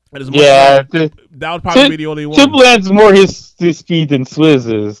that would probably be the only one. Timbaland's more his speed than Swizz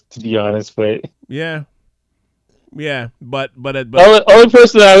is, to be honest. But yeah, but the only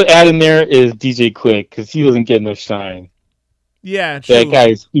person I would add in there is DJ Quick because he wasn't getting no shine. Yeah, true. That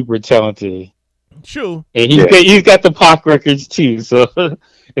guy is super talented. True. And he's got the Pac records too, so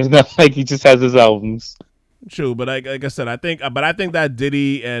it's not like he just has his albums. True, but like I said, I think that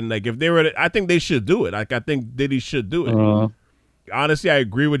Diddy and like if they were, I think they should do it. Like I think Diddy should do it. Honestly, I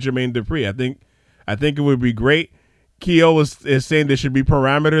agree with Jermaine Dupri. I think it would be great. Keo is saying there should be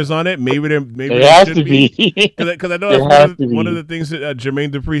parameters on it. Maybe there should be. Because I know that's one of the things that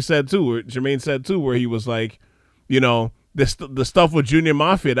Jermaine Dupri said too. Jermaine said too, where he was like, the stuff with Junior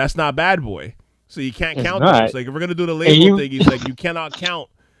Mafia, that's not Bad Boy. So you can't count those. Like if we're gonna do the label thing, he's like, you cannot count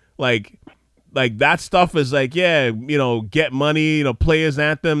like that stuff is like, Get Money, Players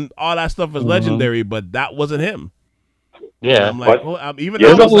Anthem, all that stuff is legendary, but that wasn't him. Yeah, I'm like,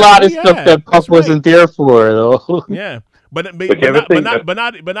 there's a lot of stuff that Puff wasn't there for, though. Yeah, but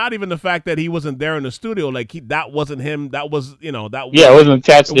not even the fact that he wasn't there in the studio. Like that wasn't him. That was it wasn't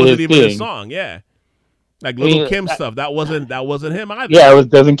attached to his thing. It wasn't even his song. Yeah. Like Little Kim stuff, that wasn't him either. Yeah,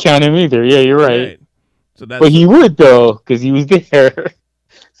 it doesn't count him either. Yeah, you're right. So but he would though, because he was there.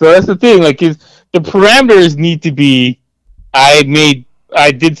 So that's the thing. Like, the parameters need to be, I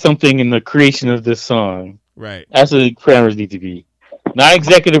did something in the creation of this song. Right. That's what the parameters need to be. Not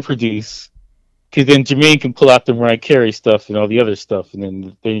executive produce, because then Jermaine can pull out the Mariah Carey stuff and all the other stuff, and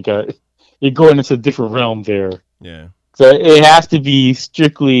then you're going into a different realm there. Yeah. So it has to be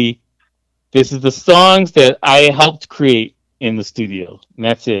strictly. This is the songs that I helped create in the studio, and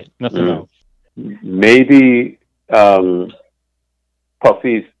that's it. Nothing else. Maybe Puffy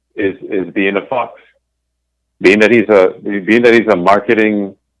is being a fox, being that he's a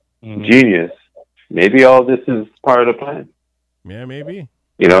marketing genius. Maybe all this is part of the plan. Yeah, maybe.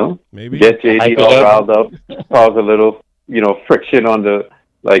 Maybe get JD all riled up, cause a little friction on out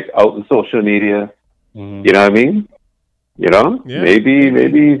in social media. Mm-hmm. You know what I mean? You know, Yeah.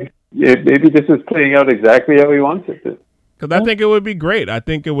 maybe this is playing out exactly how he wants it to. Because I think it would be great. I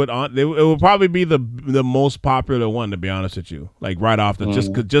think it would probably be the most popular one, to be honest with you. Like right off the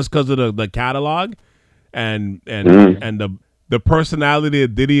just because of the catalog and the personality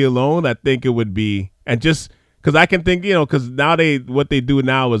of Diddy alone. I think it would be, and just because I can think, because now what they do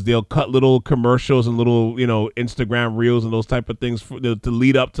now is they'll cut little commercials and little Instagram reels and those type of things to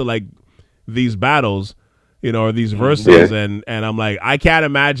lead up to like these battles, or these verses, and I'm like, I can't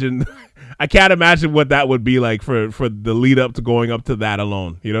imagine what that would be like for the lead up to going up to that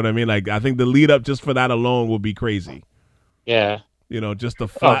alone. You know what I mean? Like, I think the lead up just for that alone would be crazy. Yeah. Just the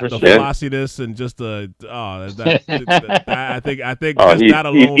sure. flossiness and just I think That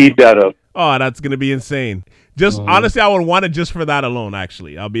alone. Eat that up. Oh, that's gonna be insane. Just honestly, I would want it just for that alone.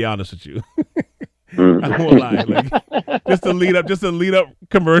 Actually, I'll be honest with you. I won't lie. Like, just the lead up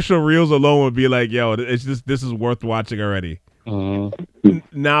commercial reels alone would be like, yo, this is worth watching already.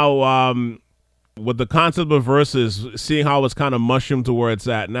 Now, with the concept of Versus, seeing how it's kind of mushroomed to where it's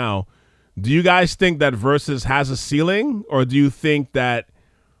at now, do you guys think that Versus has a ceiling, or do you think that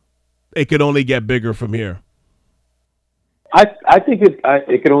it could only get bigger from here? I think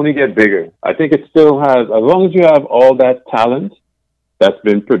it can only get bigger. I think it still has, as long as you have all that talent that's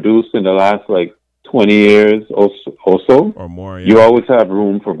been produced in the last like 20 years or so or more, you always have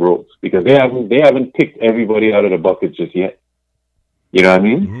room for growth, because they haven't picked everybody out of the bucket just yet. You know what I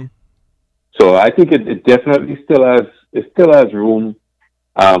mean? Mm-hmm. So I think it definitely still has room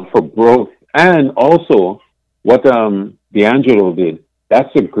for growth. And also what D'Angelo did,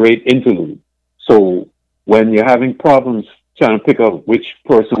 that's a great interlude. So when you're having problems trying to pick up which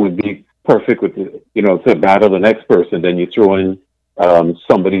person would be perfect with to battle the next person, then you throw in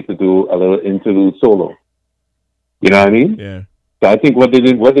somebody to do a little interlude solo. You know what I mean? Yeah. So I think what they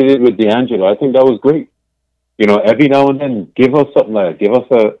did with D'Angelo, I think that was great. Every now and then give us something like that. Give us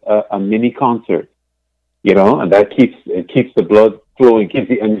a mini concert, and that keeps the blood flowing, keeps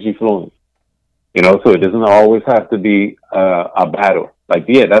the energy flowing. So it doesn't always have to be a battle. Like,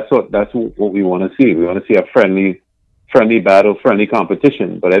 that's what we want to see. We want to see a friendly battle, friendly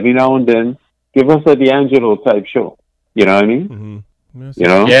competition. But every now and then, give us a D'Angelo type show. You know what I mean? Mm-hmm.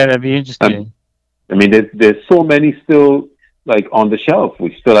 Yeah, that'd be interesting. I mean, there's so many still like on the shelf.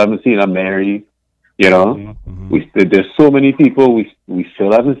 We still haven't seen a Mary. Mm-hmm. There's so many people we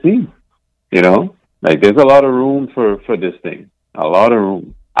still haven't seen. Like, there's a lot of room for this thing. A lot of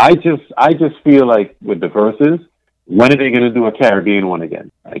room. I just feel like with the verses, when are they going to do a Caribbean one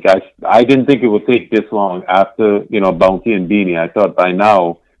again? Like, I didn't think it would take this long after Bounty and Beanie. I thought by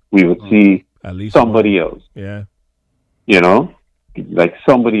now we would see at least somebody else. Yeah. Like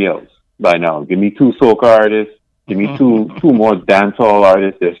somebody else by now. Give me 2 soca artists. Give me two more dancehall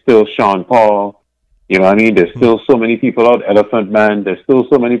artists. There's still Sean Paul. You know what I mean? There's still so many people out. Elephant Man. There's still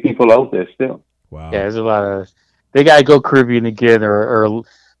so many people out there still. Wow. Yeah, there's a lot of. They gotta go Caribbean again, or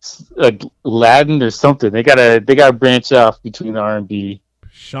Latin or something. They gotta branch off between R&B.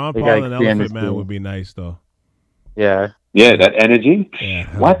 Sean Paul and Elephant Man would be nice, though. Yeah. Yeah, that energy. Yeah,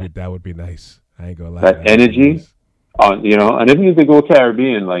 that would be nice. I ain't gonna lie. That energy. And even if they go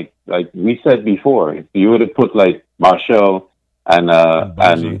Caribbean, like we said before, if you would have put like Marshall and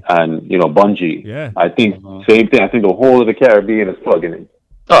Bungie. Yeah. I think same thing. I think the whole of the Caribbean is plugging in.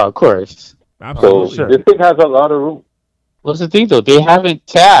 Oh, of course. Absolutely. So this thing has a lot of room. What's the thing though? They haven't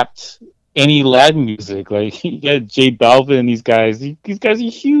tapped any Latin music. Like, you got J Balvin and these guys. These guys are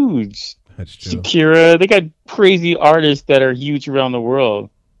huge. That's true. Shakira. They got crazy artists that are huge around the world.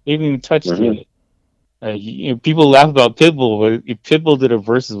 They haven't even touched it. People laugh about Pitbull, but if Pitbull did a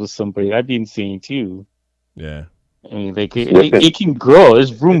versus with somebody, that'd be insane too. Yeah. I mean, it can grow.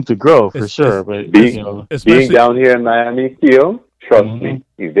 There's room to grow for sure. But being down here in Miami, Theo, trust me,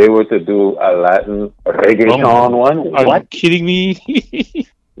 if they were to do a Latin reggaeton one, are you kidding me?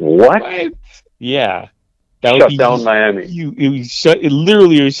 What? Yeah, that would shut down Miami. It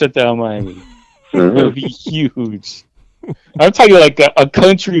literally would shut down Miami. Mm-hmm. It would be huge. I'm talking like a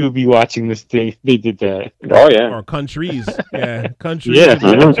country would be watching this thing if they did that. Oh yeah, or countries. Yeah, countries.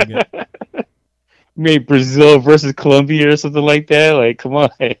 Yeah. Maybe Brazil versus Colombia or something like that. Like, come on.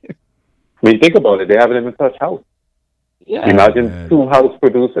 I mean, think about it. They haven't even touched house. Yeah. Imagine 2 house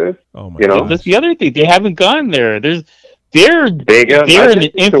producers. Oh my God. That's the other thing. They haven't gone there. They're in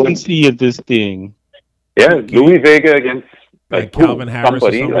the infancy of this thing. Yeah, Louis Vega against like Calvin Harris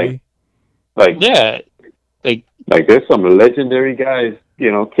or somebody. Like there's some legendary guys,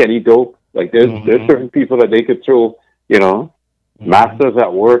 Kenny Dope. Like there's certain people that they could throw, Masters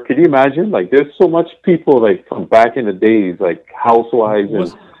at Work. Could you imagine? Like, there's so much people like from back in the days, like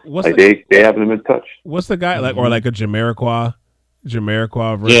Housewives Like they haven't been touched. What's the guy like, or like a Jamiroquai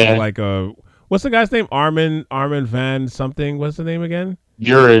versus like a what's the guy's name? Armin Van something. What's the name again?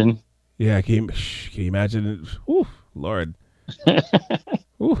 Urine. Yeah, can you imagine? Ooh, Lord.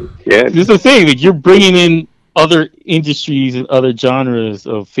 Ooh. Yeah, this is the thing. Like, you're bringing in other industries and other genres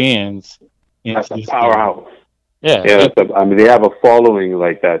of fans. That's a powerhouse. Yeah. I mean, they have a following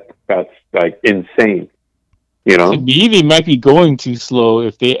like that. That's like insane. You know, to me, they might be going too slow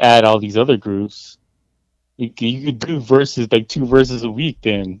if they add all these other groups. You could do like 2 verses a week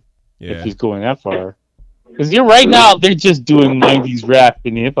then, if it's going that far. Because right now they're just doing 90s rap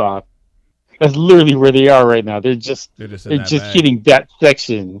and hip hop. That's literally where they are right now. They're just hitting that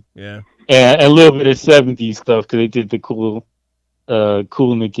section. Yeah, and a little bit of 70s stuff because they did the Cool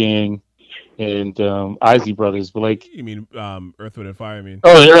in the Gang and Isley Brothers. But like, you mean Earth, Wind and Fire? I mean,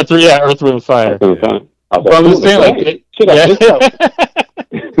 Earth, Wind and Fire. But I'm just saying, like,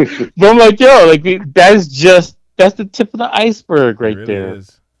 but I'm like, yo, like that's the tip of the iceberg right there.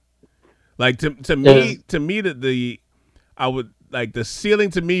 Is. Like to me, I would like the ceiling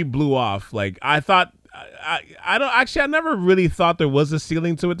to me blew off. Like I thought, I never really thought there was a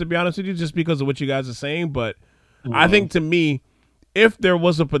ceiling to it, to be honest with you, just because of what you guys are saying. But I think to me, if there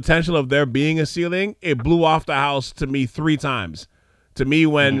was a potential of there being a ceiling, it blew off the house to me 3 times. To me,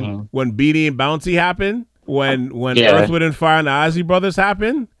 when Beanie and Bounty happened, when Earth, Wind and Fire and the Isley Brothers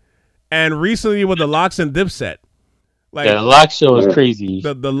happened, and recently with the Lox and Dipset. Like, the Lox show was crazy.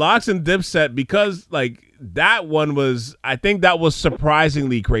 The Lox and Dipset, because like that one was, I think that was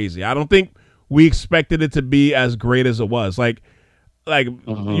surprisingly crazy. I don't think we expected it to be as great as it was. Like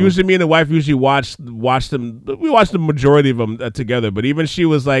usually me and the wife usually watch them. We watch the majority of them together. But even she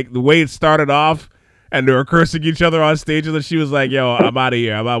was like, the way it started off, and they were cursing each other on stage, and she was like, "Yo, I'm out of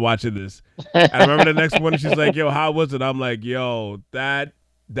here. I'm not watching this." I remember the next one, she's like, "Yo, how was it?" I'm like, "Yo, that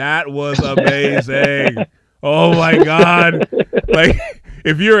was amazing." Oh my God! Like,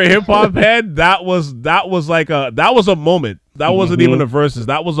 if you're a hip hop head, that was a moment. That wasn't even a verses.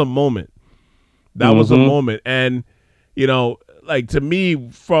 That was a moment. That was a moment. And you know, like, to me,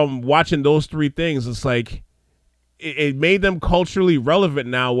 from watching those 3 things, it's like it made them culturally relevant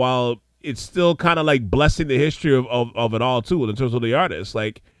now, while it's still kind of like blessing the history of it all too, in terms of the artists.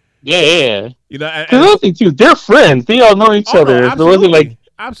 Like, yeah. You know, and another thing too, they're friends. They all know each other. No, it wasn't like.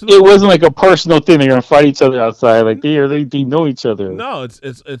 Absolutely. It wasn't like a personal thing. They're gonna fight each other outside. Like they know each other. No, it's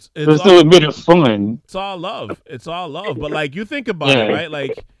there's no admit of fun. It's all love. It's all love. But like, you think about it, right?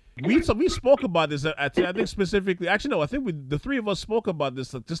 Like we spoke about this. I think specifically. Actually, no. I think the 3 of us spoke about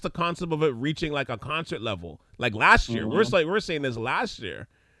this. Like, just the concept of it reaching like a concert level. Like last year, we're saying this last year,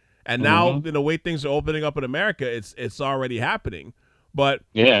 and now in the way things are opening up in America, it's already happening. But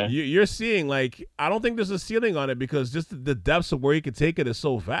you're seeing, like, I don't think there's a ceiling on it, because just the depths of where you can take it is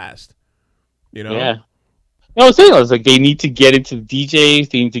so vast. You know? Yeah. No, I'm saying, like, they need to get into DJs.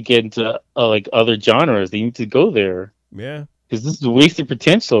 They need to get into like other genres. They need to go there. Yeah. Because this is wasted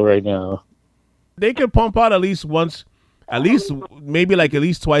potential right now. They could pump out at least maybe like at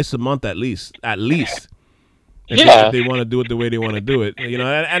least twice a month, at least. If they want to do it the way they want to do it, you know.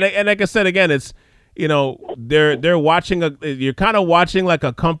 And like I said again, it's, you know, they're watching you're kind of watching like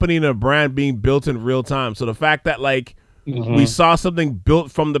a company and a brand being built in real time. So the fact that like we saw something built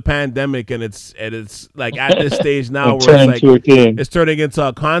from the pandemic, and it's like at this stage now where it's turning into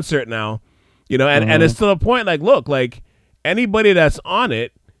a concert now, you know, and it's to the point, like, look, like anybody that's on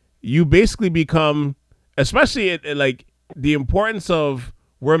it, you basically become, especially like the importance of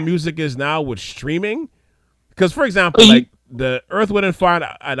where music is now with streaming. Because, for example, like the Earth, Wind and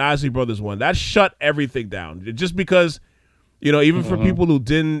Fire and Isley Brothers one, that shut everything down. Just because, you know, even for people who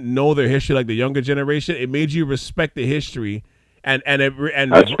didn't know their history, like the younger generation, it made you respect the history, and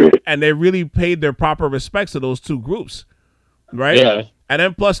they really paid their proper respects to those 2 groups, right? Yeah. And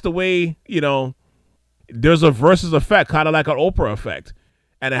then plus the way, you know, there's a versus effect, kind of like an Oprah effect.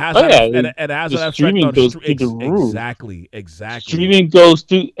 And it has it has an effect on exactly. Streaming goes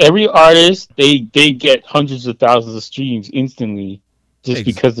to every artist. They get hundreds of thousands of streams instantly, just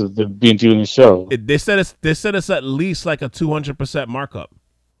because of them being doing the show. They said it's at least like a 200% markup.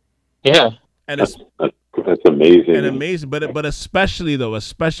 Yeah, and that's amazing. And amazing, but especially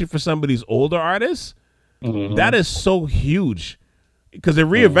for some of these older artists, that is so huge, because it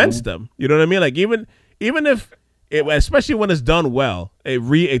reinvents them. You know what I mean? Like even if. Especially when it's done well,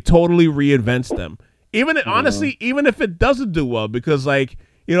 it totally reinvents them. Honestly, even if it doesn't do well, because, like,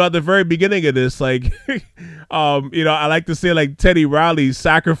 you know, at the very beginning of this, like, you know, I like to say, like, Teddy Riley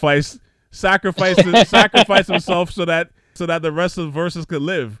sacrificed himself so that the rest of the verses could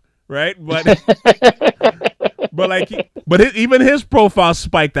live, right? But Even his profile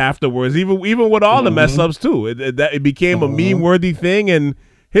spiked afterwards. Even with all the mess ups too, it became a meme worthy thing, and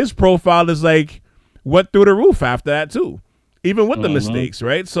his profile is like went through the roof after that too. Even with the mistakes,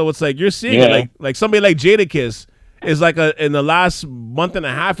 right? So it's like you're seeing it like somebody like Jadakiss is like in the last month and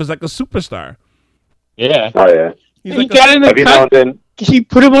a half is like a superstar. Yeah. Oh yeah. He's He like got in the Every now and then, he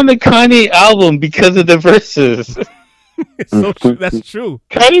put him on the Kanye album because of the verses. that's true.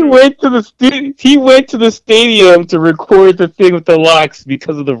 Kanye went to the stadium to record the thing with the Locks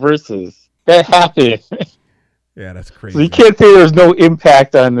because of the verses. That happened. Yeah, that's crazy. So you can't say there's no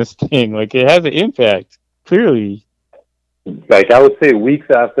impact on this thing. Like, it has an impact, clearly. like I would say, weeks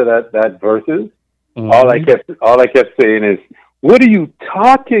after that verses, all I kept saying is, "What are you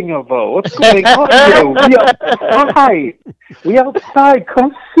talking about? What's going on here? We outside. We outside.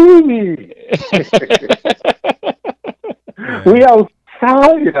 Come see me. We outside."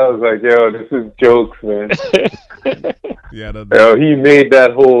 I was like, "Yo, this is jokes, man." Yeah, Yo, he made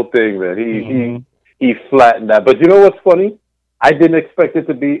that whole thing, man. He flattened that. But you know what's funny? I didn't expect it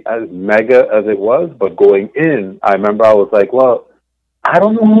to be as mega as it was, but going in, I remember I was like, well, I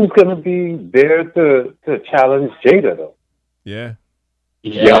don't know who's going to be there to challenge Jada, though. Yeah.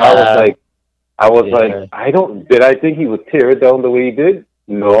 Yeah, I was like, did I think he would tear it down the way he did?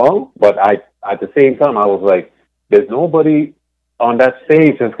 No, but at the same time, I was like, there's nobody on that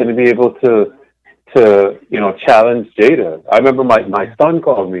stage that's going to be able to challenge Jada. I remember my son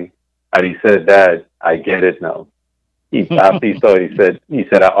called me and he said, "Dad, I get it now." After he saw it, he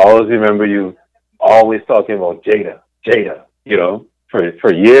said, "I always remember you always talking about Jada,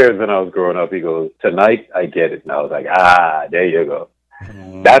 for years when I was growing up." He goes, "Tonight, I get it." And I was like, there you go.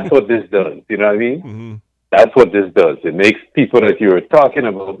 That's what this does. You know what I mean? Mm-hmm. That's what this does. It makes people that you were talking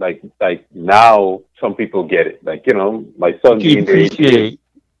about, like now some people get it. Like, my son being appreciate.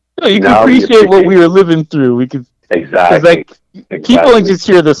 You can appreciate what we were living through. We could exactly. People like just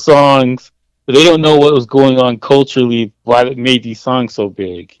hear the songs, but they don't know what was going on culturally, why it made these songs so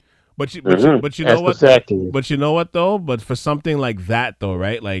big. But you know what? Exactly. But you know what though? But for something like that though,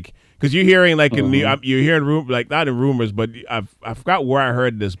 right? Like, because you're hearing like you're hearing not in rumors, but I forgot where I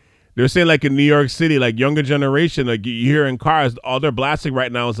heard this. They're saying like in New York City, like younger generation, like you hear in cars, all they're blasting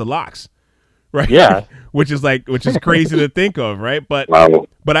right now is the Locks, right? Yeah, which is crazy to think of, right? But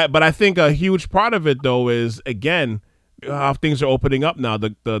I think a huge part of it though is again how things are opening up now.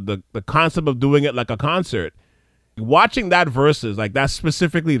 The concept of doing it like a concert, watching that versus like that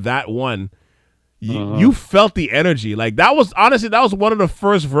specifically that one. You felt the energy. Like that was one of the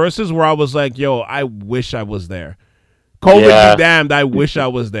first verses where I was like, yo, I wish I was there. COVID be damned, I wish I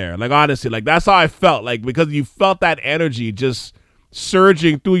was there. Like honestly, like that's how I felt. Like because you felt that energy just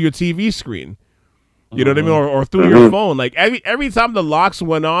surging through your TV screen. You know what I mean? Or through your phone. Like every time the Locks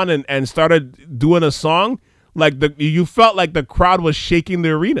went on and started doing a song, like you felt like the crowd was shaking the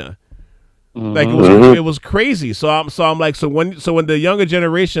arena. Like it was crazy. So I'm like, when the younger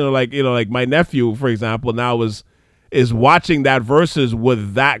generation, like like my nephew, for example, now is watching that versus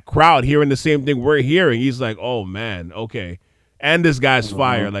with that crowd, hearing the same thing we're hearing. He's like, oh man, okay, and this guy's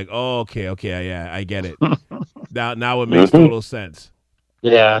fire. Like, oh, okay, yeah, I get it. now it makes total sense.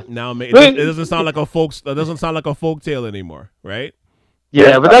 Yeah. Now it doesn't sound like a folk. It doesn't sound like a folk tale anymore, right?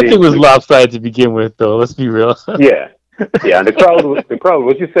 Yeah, but that thing was lopsided to begin with, though. Let's be real. Yeah. Yeah, and the crowd,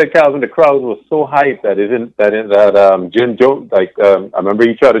 what you said, Calvin, the crowd was so hyped that Jim Jones, like, I remember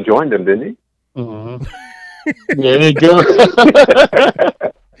he tried to join them, didn't he? Mm-hmm. Yeah, there you go.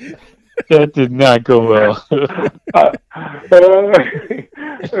 That did not go well.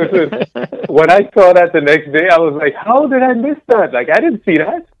 When I saw that the next day, I was like, how did I miss that? Like, I didn't see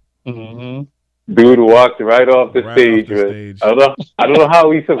that. Mm-hmm. Dude walked right off the stage. I don't know how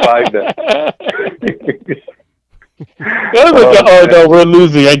he survived that. I was like, oh no, we're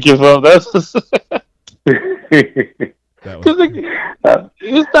losing. I give up. That's just... Because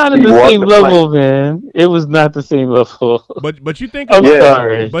it's not in the same level, man. It was not the same level. But you think,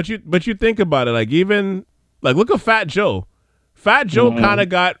 sorry. But you think about it, like even like look at Fat Joe. Fat Joe kind of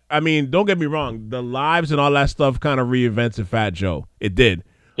got. I mean, don't get me wrong. The lives and all that stuff kind of reinvented Fat Joe. It did.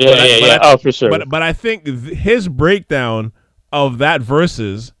 Yeah. Oh, for sure. But I think his breakdown of that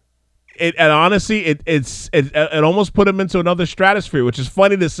versus. And honestly, it almost put him into another stratosphere, which is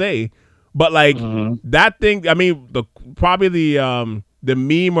funny to say, but like that thing. I mean, probably the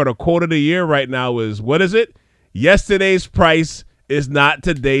meme or the quote of the year right now is, what is it? Yesterday's price is not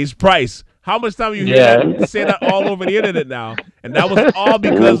today's price. How much time you hear that, say that all over the internet now? And that was all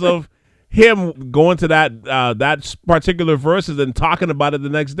because of him going to that particular verse and then talking about it the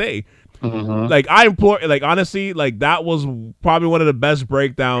next day. Like I implore, like honestly, like that was probably one of the best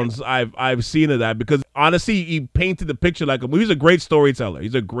breakdowns I've seen of that, because honestly, he painted the picture like he's a great storyteller.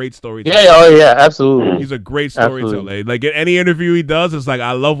 He's a great storyteller. Yeah, oh yeah, absolutely. He's a great storyteller. Absolutely. Like in any interview he does, it's like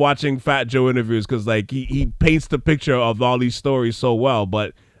I love watching Fat Joe interviews because like he paints the picture of all these stories so well.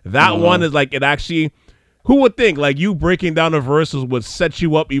 But that one is like it actually. Who would think like you breaking down the verses would set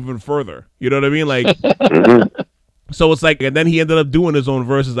you up even further? You know what I mean? Like. So it's like, and then he ended up doing his own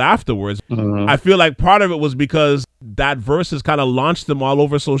verses afterwards. I feel like part of it was because that verses kind of launched him all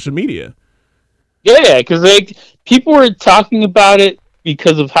over social media. Yeah, because like people were talking about it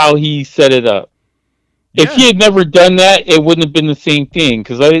because of how he set it up. Yeah. If he had never done that, it wouldn't have been the same thing.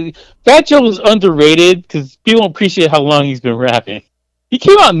 Because Fat Joe was underrated because people don't appreciate how long he's been rapping. He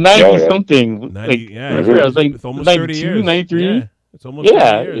came out 90 something. 90, like, it was like it's almost 30 years. 93. Yeah, it's almost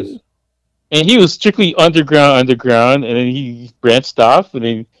 30 years. And he was strictly underground, and then he branched off, and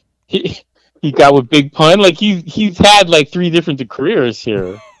then he got with Big Pun. Like he's had like 3 different careers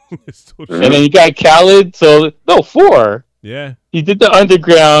here, and then he got Khaled. So no, 4. Yeah, he did the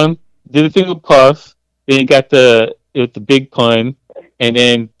underground, did the thing with Puff, then he got the Big Pun, and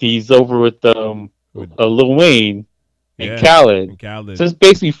then he's over with Lil Wayne and Khaled. So it's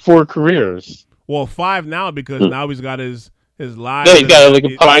basically 4 careers. Well, 5 now because now he's got his live. Yeah, he's got like a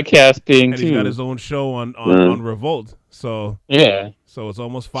podcast thing too. He's got his own show on Revolt. So so it's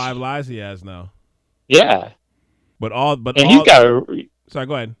almost 5 lives he has now. Yeah, he's got. Sorry,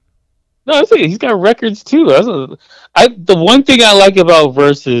 go ahead. No, I'm saying he's got records too. The one thing I like about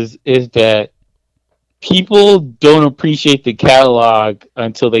Versus is that people don't appreciate the catalog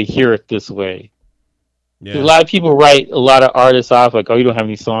until they hear it this way. Yeah. A lot of people write a lot of artists off like, oh, you don't have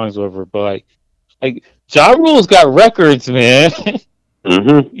any songs over, but like Ja Rule's got records, man.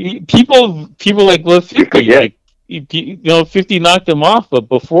 People like, well, 50, like, 50 knocked him off, but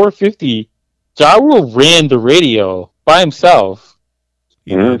before 50, Ja Rule ran the radio by himself.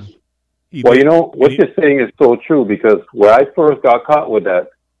 Well, what you're saying is so true, because where I first got caught with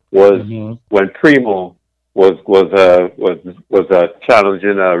that was when Primo was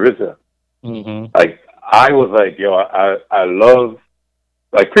challenging RZA. Like I was like, yo, I love.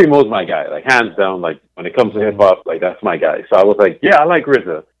 Like, Primo's my guy, like, hands down, like, when it comes to hip-hop, like, that's my guy. So I was like, yeah, I like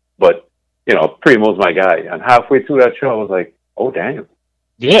RZA, but, Primo's my guy. And halfway through that show, I was like, oh, damn.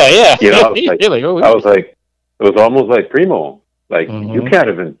 Yeah. I was like, it was almost like Primo. Like, you can't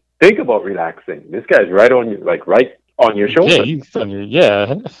even think about relaxing. This guy's right on your shoulder.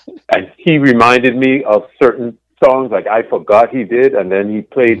 Yeah, And he reminded me of certain songs, like, I forgot he did, and then he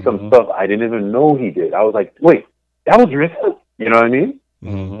played some stuff I didn't even know he did. I was like, wait, that was RZA? You know what I mean?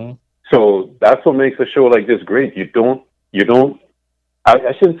 So that's what makes a show like this great. I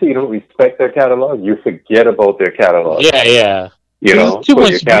shouldn't say you don't respect their catalog. You forget about their catalog. Yeah. Too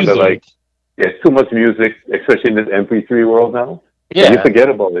much music. Like, too much music, especially in this MP3 world now. Yeah. So you forget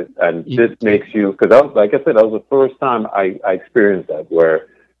about it, and this makes you, because like I said, that was the first time I experienced that, where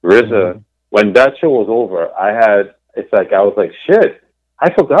RZA, when that show was over, I was like, shit,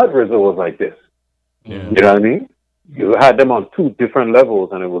 I forgot RZA was like this. Yeah. You know what I mean? You had them on 2 different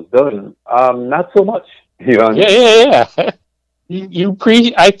levels, and it was done. Not so much. You know what I mean?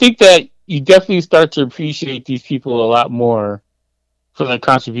 Yeah. I think that you definitely start to appreciate these people a lot more for their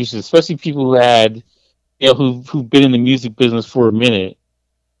contributions, especially people who had, who've been in the music business for a minute.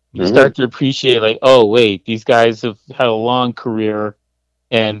 You start to appreciate, like, oh wait, these guys have had a long career,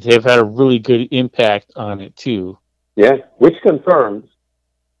 and they've had a really good impact on it too. Yeah, which confirms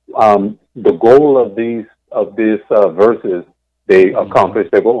the goal of this verses. They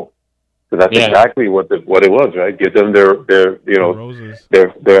accomplished their goal, because that's exactly what it was, right? Give them their roses,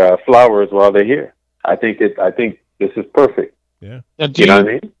 their flowers while they're here. I think this is perfect. Yeah, now, you know what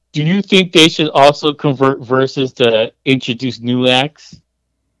I mean? Do you think they should also convert verses to introduce new acts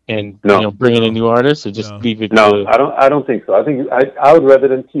and bring in a new artist, or just leave it? No, I don't think so. I think I would rather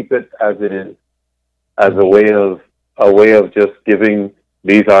than keep it as it is, as a way of just giving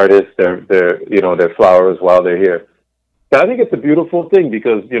these artists their flowers while they're here. I think it's a beautiful thing,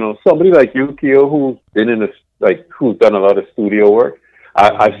 because somebody like you, Keo, who's been who's done a lot of studio work.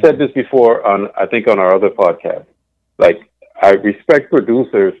 I've said this before on our other podcast. Like, I respect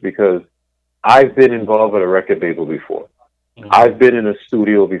producers because I've been involved with a record label before. I've been in a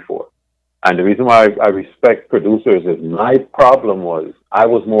studio before, and the reason why I respect producers is my problem was I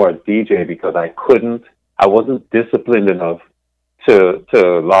was more a DJ, because I wasn't disciplined enough to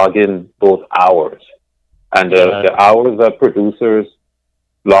log in both hours. And the hours that producers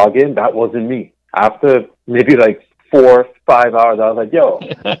log in, that wasn't me. After maybe like 4, 5 hours. I was like, yo,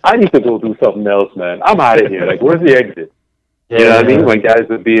 I need to go do something else, man. I'm out of here. Like, where's the exit? You know what I mean? When guys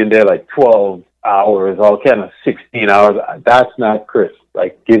would be in there like 12 hours, all kind of 16 hours, that's not crisp.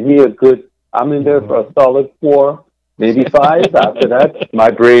 Like, give me a good, I'm in there for a solid 4, maybe 5. After that,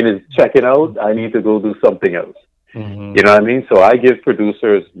 my brain is checking out. I need to go do something else. Mm-hmm. You know what I mean? So I give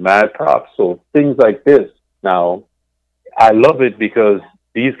producers mad props. So things like this, now, I love it because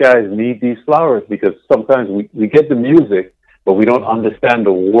these guys need these flowers, because sometimes we get the music, but we don't understand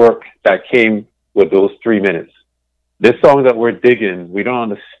the work that came with those 3 minutes. This song that we're digging, we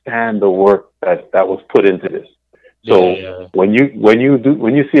don't understand the work that was put into this. So when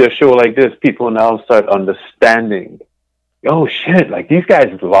you see a show like this, people now start understanding, oh shit, like these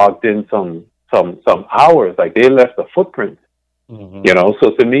guys logged in some hours, like they left a footprint. Mm-hmm. You know,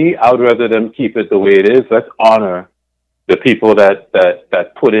 so to me, I would rather them keep it the way it is. Let's honor the people that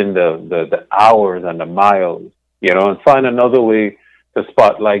put in the hours and the miles, you know, and find another way to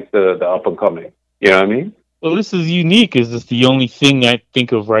spotlight the up and coming. You know what I mean? Well, this is unique. Is this the only thing I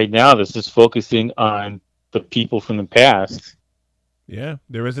think of right now that's just focusing on the people from the past? Yeah,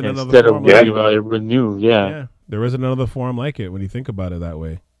 there isn't instead another of form worrying like about it renew. Yeah, there isn't another form like it when you think about it that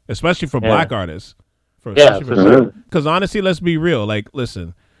way, especially for black artists. Because honestly, let's be real. Like,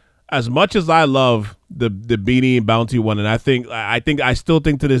 listen, as much as I love the Beanie and Bounty one, and I still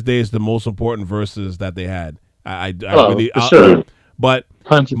think to this day is the most important verses that they had. But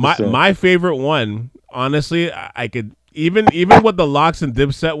 100%. my favorite one, honestly, I could even with the Lox and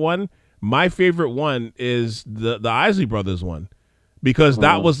Dipset one, my favorite one is the Isley Brothers one, because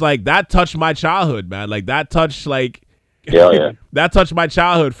that was like, that touched my childhood, man. Like that touched that touched my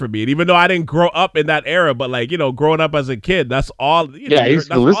childhood for me. And even though I didn't grow up in that era, but like, you know, growing up as a kid, that's all. That's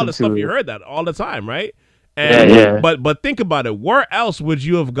all the stuff you heard that all the time, right? And but think about it. Where else would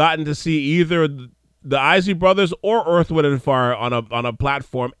you have gotten to see either the Isley Brothers or Earth, Wind and Fire on a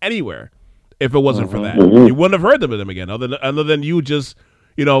platform anywhere if it wasn't for that? You wouldn't have heard them again, other than you just,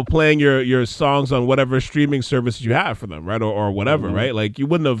 you know, playing your songs on whatever streaming service you have for them, right, or whatever, right? Like you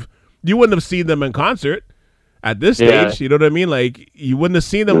wouldn't have seen them in concert at this stage. You know what I mean? Like you wouldn't have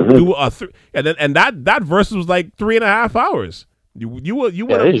seen them do and that verse was like 3.5 hours. You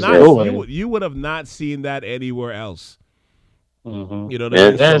would have not seen that anywhere else. Mm-hmm. You know what I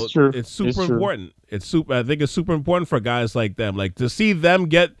mean? That's true. It's super important. I think it's super important for guys like them, like to see them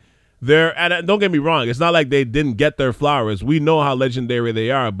get their. And don't get me wrong, it's not like they didn't get their flowers. We know how legendary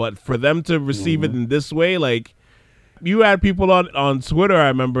they are, but for them to receive it in this way, like you had people on Twitter, I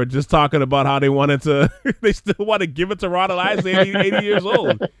remember, just talking about how they wanted to, they still want to give it to Ronald Isley, 80 years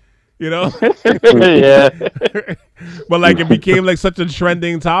old. You know? Yeah. But like it became like such a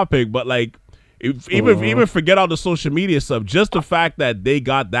trending topic. But like even forget all the social media stuff, just the fact that they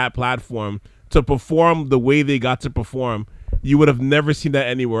got that platform to perform the way they got to perform, you would have never seen that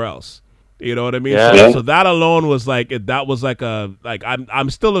anywhere else. You know what I mean? Yeah. So that alone was like I'm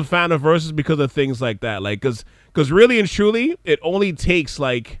still a fan of Versus because of things like that. Like because really and truly it only takes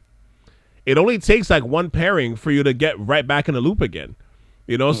like one pairing for you to get right back in the loop again.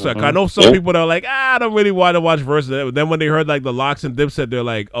 You know, so I know some people that are like, I don't really want to watch Versus. Then when they heard like the Lox and Dipset, they're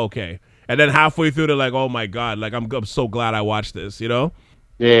like, okay. And then halfway through, they're like, oh my god, like I'm so glad I watched this. You know?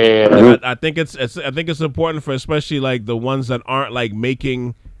 Yeah. I think it's important for especially like the ones that aren't like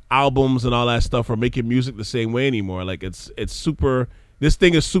making albums and all that stuff or making music the same way anymore. Like it's super. This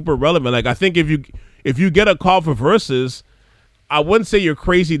thing is super relevant. Like I think if you get a call for Versus, I wouldn't say you're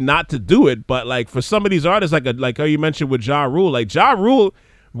crazy not to do it, but like for some of these artists, like how you mentioned with Ja Rule, like Ja Rule,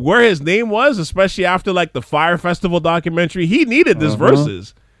 where his name was, especially after like the Fire Festival documentary, he needed this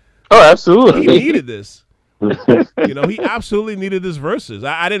Versus. Oh, absolutely. He needed this. You know, he absolutely needed this Versus.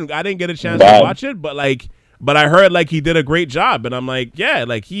 I didn't get a chance to watch it, but I heard like he did a great job, and I'm like, yeah,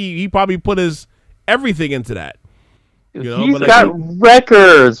 like he probably put his everything into that. You know, he's but got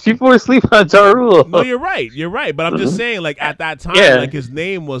records. People were sleeping on Ja Rule. No, you're right. But I'm just saying, like at that time, like his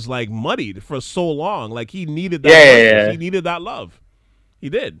name was like muddied for so long. Like he needed that. He needed that love. He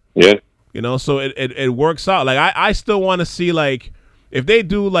did. Yeah. You know, so it works out. Like I still want to see like if they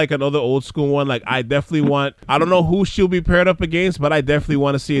do like another old school one. Like I definitely want. I don't know who she'll be paired up against, but I definitely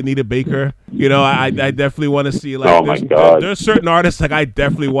want to see Anita Baker. You know, I definitely want to see like. Oh my God. There's certain artists like I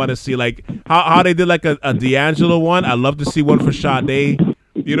definitely want to see like how they did like a D'Angelo one. I love to see one for Sade.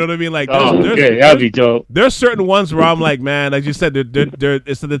 You know what I mean? Like, that'd be dope. There's certain ones where I'm like, man, like you said, they're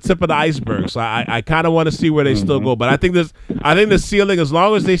it's at the tip of the iceberg. So I kind of want to see where they still go. But I think the ceiling, as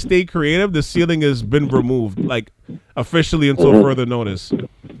long as they stay creative, the ceiling has been removed, like officially until further notice.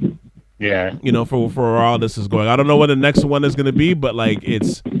 Yeah, you know, for where all this is going. I don't know what the next one is going to be, but like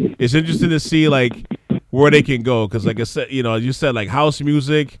it's interesting to see like where they can go. Because like I said, you said like house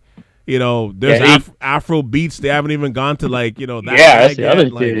music. There's Afro beats. They haven't even gone to like that. Yeah, that's the other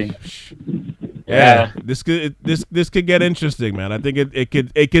thing. Yeah, this could get interesting, man. I think it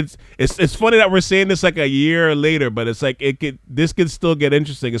could. It's funny that we're saying this like a year later, but it's like this could still get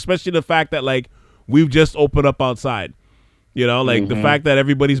interesting, especially the fact that like we've just opened up outside. The fact that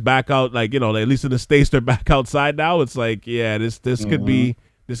everybody's back out, like at least in the States they're back outside now. It's like this could be.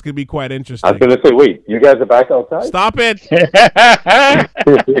 This could be quite interesting. I was going to say, wait, you guys are back outside? Stop it!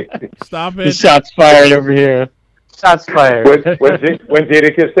 Stop it! The shots fired over here. Shots fired. When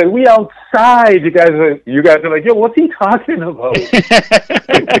Jadakiss said, "We outside," you guys are like, "Yo, what's he talking about?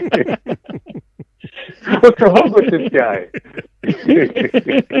 What's wrong with this guy?"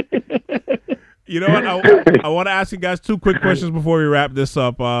 You know what? I want to ask you guys 2 quick questions before we wrap this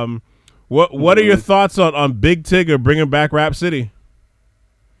up. What are your thoughts on Big Tigger bringing back Rap City?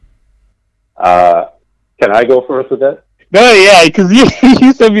 Can I go first with that? No, yeah, because you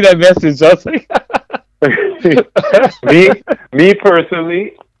sent me that message. I was like, me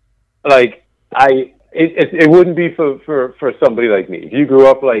personally, like it wouldn't be for somebody like me. If you grew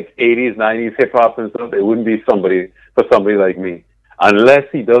up like 80s, 90s hip hop and stuff, it wouldn't be for somebody like me, unless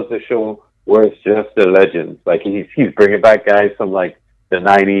he does the show where it's just the legends. Like he's bringing back guys from like the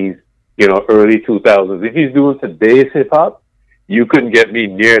 90s, early 2000s. If he's doing today's hip hop, you couldn't get me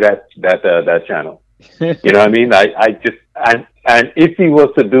near that channel. You know what I mean? I just and if he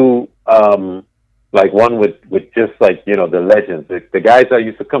was to do like one with just like the legends, the guys that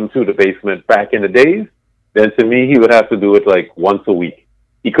used to come through the basement back in the days, then to me he would have to do it like once a week.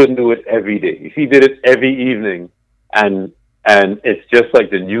 He couldn't do it every day. If he did it every evening, and it's just like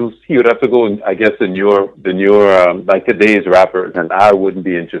the news, he would have to go and I guess the newer like today's rappers, and I wouldn't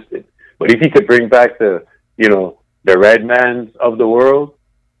be interested. But if he could bring back the Redmans of the world,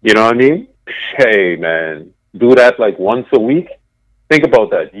 you know what I mean? Hey, man, do that like once a week. Think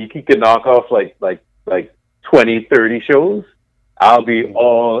about that. You could knock off like 20, 30 shows. I'll be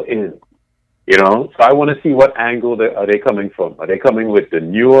all in, So I want to see what angle are they coming from. Are they coming with the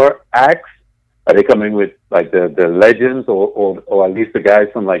newer acts? Are they coming with like the legends or at least the guys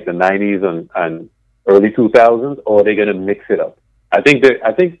from like the 90s and early 2000s? Or are they going to mix it up? I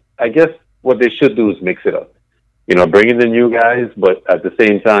guess what they should do is mix it up. Bring in the new guys, but at the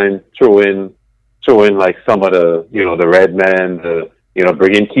same time, throw in like some of the, the Redman,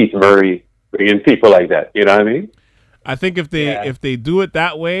 bring in Keith Murray, bring in people like that. You know what I mean? I think if they do it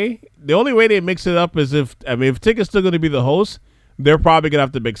that way, the only way they mix it up is if Tigger's still going to be the host, they're probably going to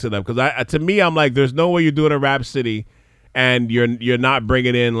have to mix it up. Because to me, I'm like, there's no way you're doing a Rap City and you're not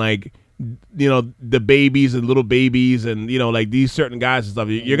bringing in like, the babies and little babies and like these certain guys and stuff.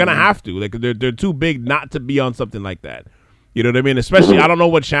 You're gonna have to, like, they're too big not to be on something like that. You know what I mean? Especially, I don't know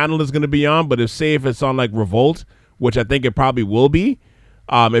what channel it's gonna be on, but if it's on like Revolt, which I think it probably will be.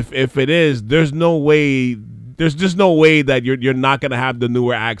 If it is, there's just no way that you're not gonna have the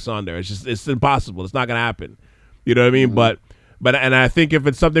newer acts on there. It's impossible. It's not gonna happen. You know what I mean? But and I think if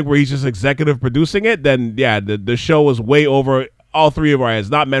it's something where he's just executive producing it, then yeah, the show is way over all 3 of our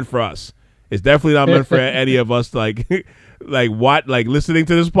heads. Not meant for us. It's definitely not meant for any of us. Like listening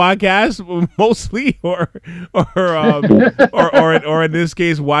to this podcast mostly, or in this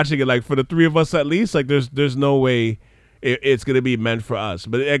case watching it. Like for the 3 of us at least. Like there's no way it's gonna be meant for us.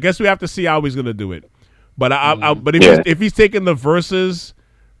 But I guess we have to see how he's gonna do it. But if he's taking the verses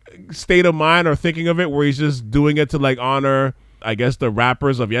state of mind or thinking of it where he's just doing it to like honor, I guess, the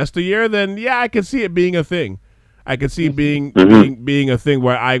rappers of yesteryear, then yeah, I can see it being a thing. I could see being a thing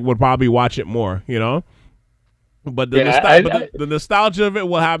where I would probably watch it more, But the nostalgia of it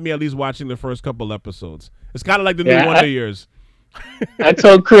will have me at least watching the first couple episodes. It's kind of like the new Wonder Years. I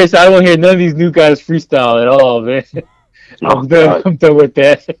told Chris I don't hear none of these new guys freestyle at all, man. I'm done with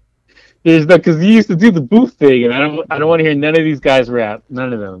that. There's no, because he used to do the booth thing, and I don't want to hear none of these guys rap.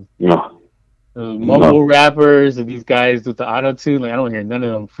 None of them. No. Mumble rappers and these guys with the auto tune, like I don't hear none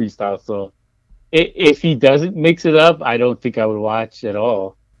of them freestyle. So. If he doesn't mix it up, I don't think I would watch at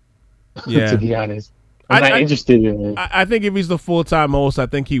all. Yeah. To be honest, I'm not interested in it. I think if he's the full-time host, I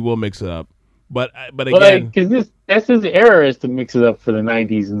think he will mix it up. But again, because that's his era is to mix it up for the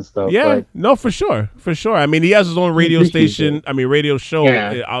 '90s and stuff. Yeah, no, for sure. I mean, he has his own radio station. Radio show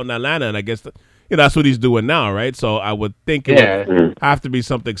out in Atlanta, and I guess that's what he's doing now, right? So I would think it would have to be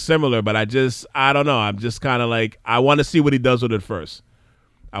something similar. But I don't know. I'm just kind of like, I want to see what he does with it first.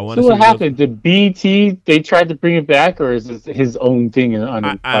 So what happened? Did BT, they tried to bring it back, or is this his own thing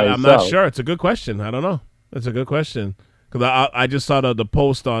I'm not sure. It's a good question. I don't know. It's a good question. Because I just saw the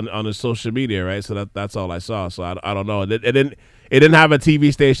post on his social media, right? So that's all I saw. So I don't know. It didn't have a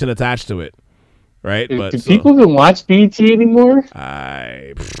TV station attached to it. right? Do people even watch BET anymore?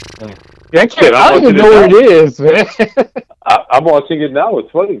 I don't even know where it is, man. I'm watching it now.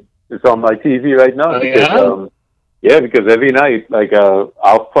 It's funny. It's on my TV right now. Because every night, like,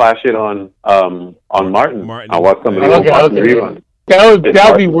 I'll flash it on Martin. I'll watch some of the reruns. That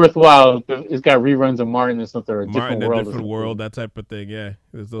would be worthwhile. It's got reruns of Martin or something, or different world, that type of thing. Yeah.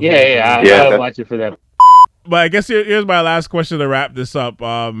 I'll watch it for that. But I guess here's my last question to wrap this up.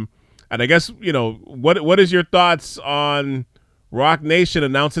 And I guess, what is your thoughts on Rock Nation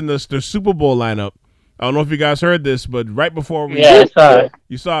announcing their Super Bowl lineup? I don't know if you guys heard this, but right before I saw it.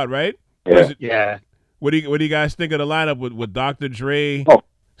 You saw it, right? Yeah. What do you guys think of the lineup with Dr. Dre,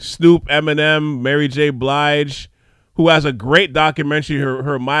 Snoop, Eminem, Mary J. Blige, who has a great documentary?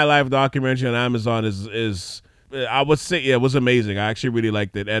 Her My Life documentary on Amazon is I would say it was amazing. I actually really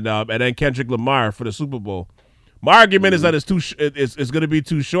liked it, and then Kendrick Lamar for the Super Bowl. My argument is that it's going to be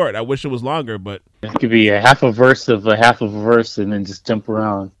too short. I wish it was longer, but it could be a half a verse of a half of a verse, and then just jump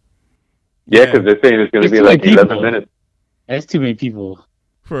around. Yeah, because they're saying it's going to be like 11 minutes. That's too many people.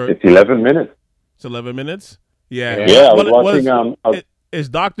 It's 11 minutes. It's 11 minutes? Yeah. I was watching... It's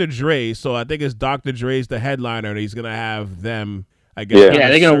Dr. Dre, so I think it's Dr. Dre's the headliner, and he's going to have them, I guess. Yeah,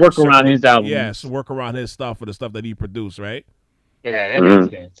 they're going to work around his album. Yes, work around his stuff for the stuff that he produced, right? Yeah, that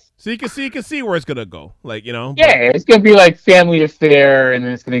makes sense. So you can see where it's going to go, like, Yeah, it's going to be like Family Affair, and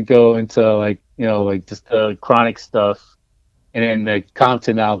then it's going to go into, like, just the Chronic stuff, and then the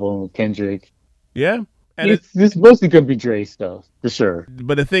Compton album with Kendrick. Yeah. And it's mostly going to be Dre stuff, for sure.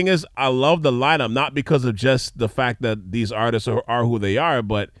 But the thing is, I love the lineup, not because of just the fact that these artists are who they are,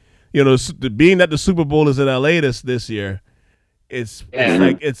 but, being that the Super Bowl is in LA this year, it's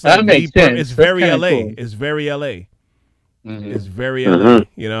very LA. Cool. It's very LA. Mm-hmm. It's very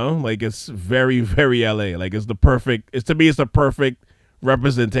LA, like it's very, very LA. Like to me, it's the perfect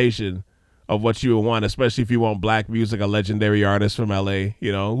representation of what you would want, especially if you want black music, a legendary artist from LA,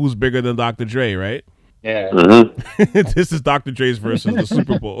 who's bigger than Dr. Dre, right? Yeah. This is Dr. Dre's versus the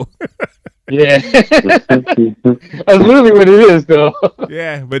Super Bowl. Yeah. That's literally what it is, though.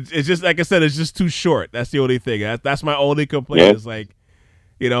 Yeah, but it's just, like I said, it's just too short. That's the only thing. That's my only complaint. Yeah. It's like,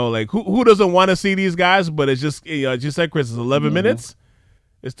 who doesn't want to see these guys? But it's just, just like Chris, it's 11 minutes.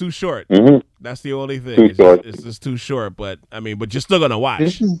 It's too short. Mm-hmm. That's the only thing. It's just too short. But but you're still gonna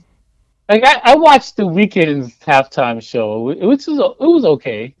watch. I watched the Weeknd's halftime show. It was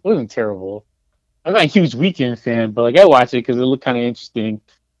okay. It wasn't terrible. I'm not a huge Weeknd fan, but I watched it because it looked kind of interesting.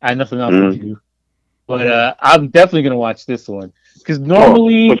 I had nothing else to do, but I'm definitely gonna watch this one because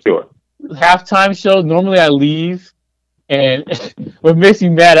normally halftime shows. Normally I leave, and what makes me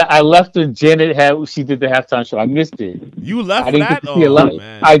mad, I left when Janet she did the halftime show. I missed it. You left I didn't that? Get to see it live.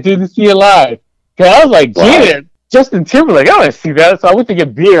 Man. I didn't see it live because I was like, Janet, Justin Timberlake. I want to see that, so I went to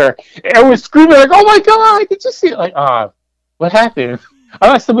get beer. And everyone was screaming like, "Oh my god! Did you see it?" Like, what happened? I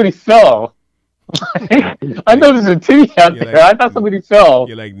thought somebody fell. I know there's a titty out there. I thought somebody fell.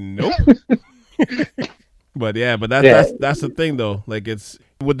 You're like, nope. But that's the thing though. Like it's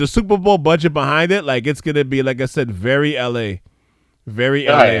with the Super Bowl budget behind it, like it's gonna be, like I said, very LA. Very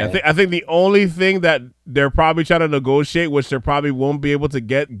LA. Yeah. I think the only thing that they're probably trying to negotiate, which they probably won't be able to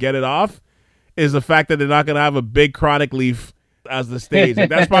get it off, is the fact that they're not gonna have a big Chronic leaf as the stage. Like,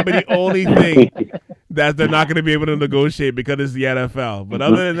 that's probably the only thing that they're not going to be able to negotiate because it's the NFL. But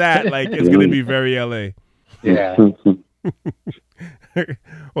other than that, like it's going to be very LA. Yeah.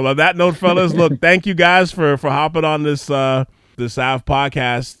 Well, on that note, fellas, look, thank you guys for hopping on this SAF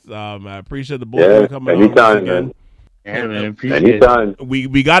podcast. I appreciate the boys coming on again. Man. Yeah, man, appreciate it.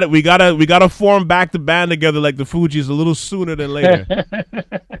 We got to form back the band together like the Fugees a little sooner than later.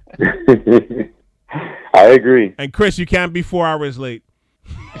 I agree. And Chris, you can't be 4 hours late.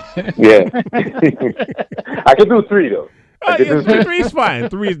 Yeah. I can do 3 though. Three's fine.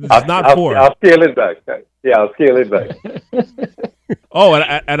 3 is not 4. I'll scale it back. Yeah, I'll scale it back. Oh,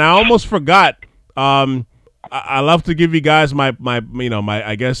 and I almost forgot. I love to give you guys my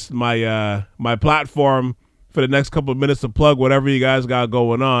platform for the next couple of minutes to plug whatever you guys got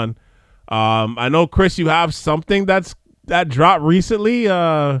going on. I know, Chris, you have something that dropped recently.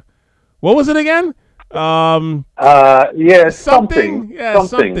 What was it again? Something. Something. Yeah,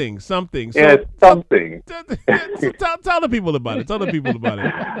 something. So, tell the people about it.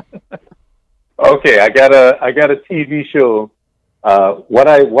 Okay, I got a TV show. What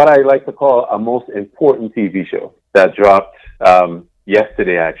I like to call a most important TV show that dropped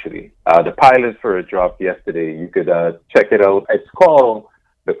yesterday. Actually, the pilot for it dropped yesterday. You could check it out. It's called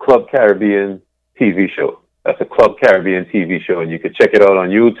the Club Caribbean TV show. That's a Club Caribbean TV show, and you could check it out on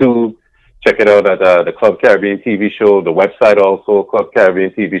YouTube. check it out at the Club Caribbean TV show, the website also,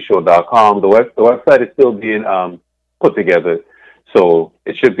 clubcaribbeantvshow.com. The website is still being put together, so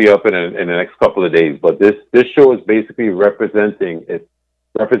it should be up in the next couple of days. But this show is basically representing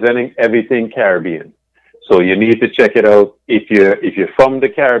everything Caribbean. So you need to check it out if you're from the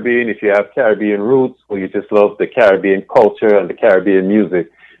Caribbean, if you have Caribbean roots, or you just love the Caribbean culture and the Caribbean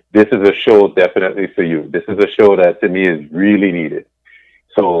music. This is a show definitely for you. This is a show that to me is really needed.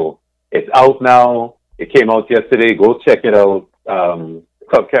 So it's out now. It came out yesterday. Go check it out.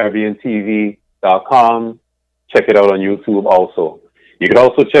 ClubCaribbeanTV.com. Check it out on YouTube also. You can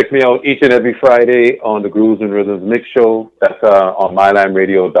also check me out each and every Friday on the Grooves and Rhythms Mix Show. That's on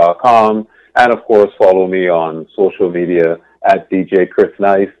MyLimeRadio.com. And of course, follow me on social media at DJ Chris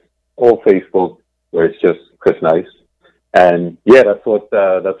Nice or Facebook, where it's just Chris Nice. And yeah, that's what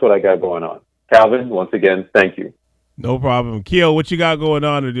I got going on. Calvin, once again, thank you. No problem. Keo, what you got going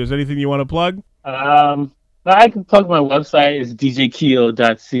on? Is there anything you want to plug? I can plug my website. It's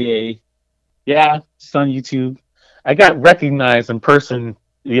djkeo.ca. Yeah, it's on YouTube. I got recognized in person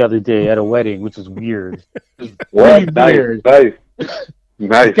the other day at a wedding, which is weird. What? Weird. Nice.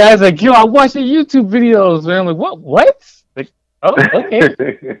 Nice. The guy's like, yo, I watch your YouTube videos. And I'm like, what? Like, oh,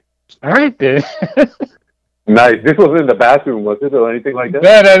 okay. All right, then. Nice. This was in the bathroom, was it, or anything like that?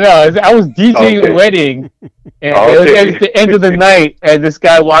 No. I was DJing a wedding, and it was at the end of the night, and this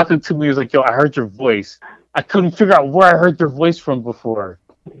guy walked up to me and was like, yo, I heard your voice. I couldn't figure out where I heard your voice from before.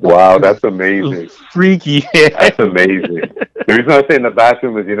 Wow, that's amazing. Freaky. That's amazing. The reason I say in the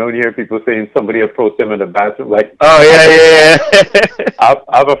bathroom is, you hear people saying somebody approached them in the bathroom, like, oh, yeah.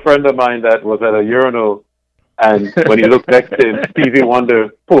 I have a friend of mine that was at a urinal, and when he looked next to him, Stevie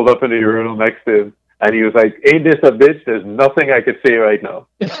Wonder pulled up in the urinal next to him, and he was like, ain't this a bitch? There's nothing I could say right now.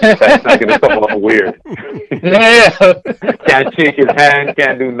 That's not going to come off weird. Yeah. Can't shake his hand,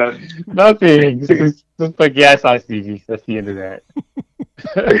 can't do nothing. Nothing. Just like, yeah, I saw Stevie. That's the end of that.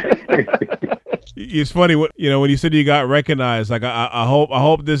 It's funny, when you said you got recognized. Like, I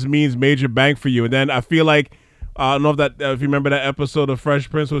hope this means major bank for you. And then I feel like I don't know if you remember that episode of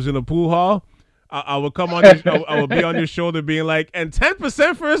Fresh Prince was in the pool hall. I would come on. I would be on your shoulder, being like, and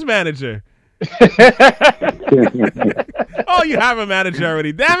 10% for his manager. Oh, you have a manager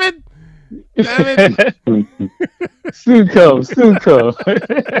already. Damn it. Soon come.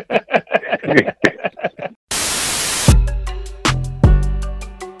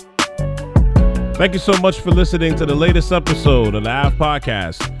 Thank you so much for listening to the latest episode of the AV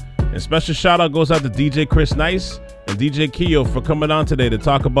Podcast. And special shout out goes out to DJ Chris Nice and DJ Keo for coming on today to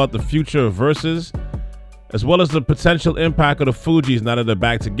talk about the future of Versus, as well as the potential impact of the Fugees now that they're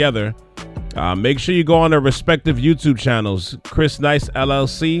back together. Make sure you go on their respective YouTube channels, Chris Nice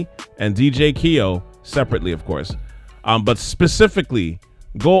LLC and DJ Keo, separately, of course. But specifically,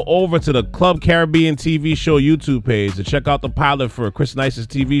 go over to the Club Caribbean TV show YouTube page to check out the pilot for Chris Nice's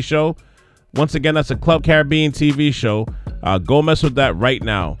TV show. Once again, that's a Club Caribbean TV show. Go mess with that right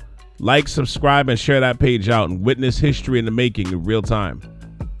now. Like, subscribe, and share that page out and witness history in the making in real time.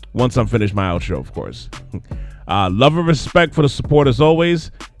 Once I'm finished my outro, of course. Love and respect for the support as always.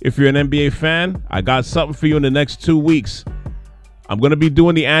 If you're an NBA fan, I got something for you in the next 2 weeks. I'm going to be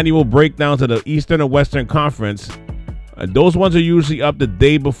doing the annual breakdowns of the Eastern and Western Conference. Those ones are usually up the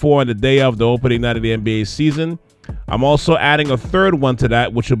day before and the day of the opening night of the NBA season. I'm also adding a third one to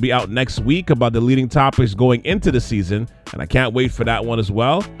that, which will be out next week, about the leading topics going into the season, and I can't wait for that one as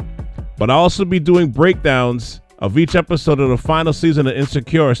well. But I'll also be doing breakdowns of each episode of the final season of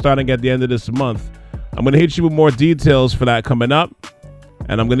Insecure starting at the end of this month. I'm going to hit you with more details for that coming up,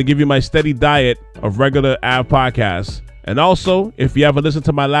 and I'm going to give you my steady diet of regular AV podcasts. And also, if you haven't listened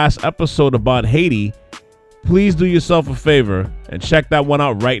to my last episode about Haiti, please do yourself a favor and check that one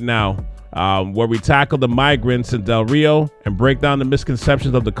out right now. Where we tackle the migrants in Del Rio and break down the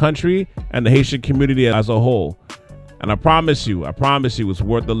misconceptions of the country and the Haitian community as a whole. And I promise you, it's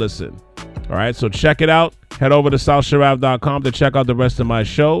worth the listen. All right, so check it out. Head over to SouthSharav.com to check out the rest of my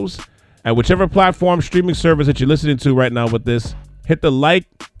shows. And whichever platform streaming service that you're listening to right now with this, hit the like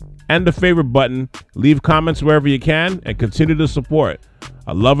and the favorite button. Leave comments wherever you can and continue to support.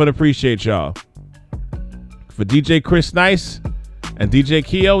 I love and appreciate y'all. For DJ Chris Nice and DJ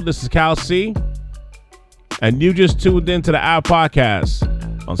Keo, this is Cal C. And you just tuned into the AV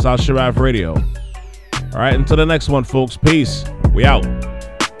Podcast on South Sharav Radio. All right, until the next one, folks. Peace. We out.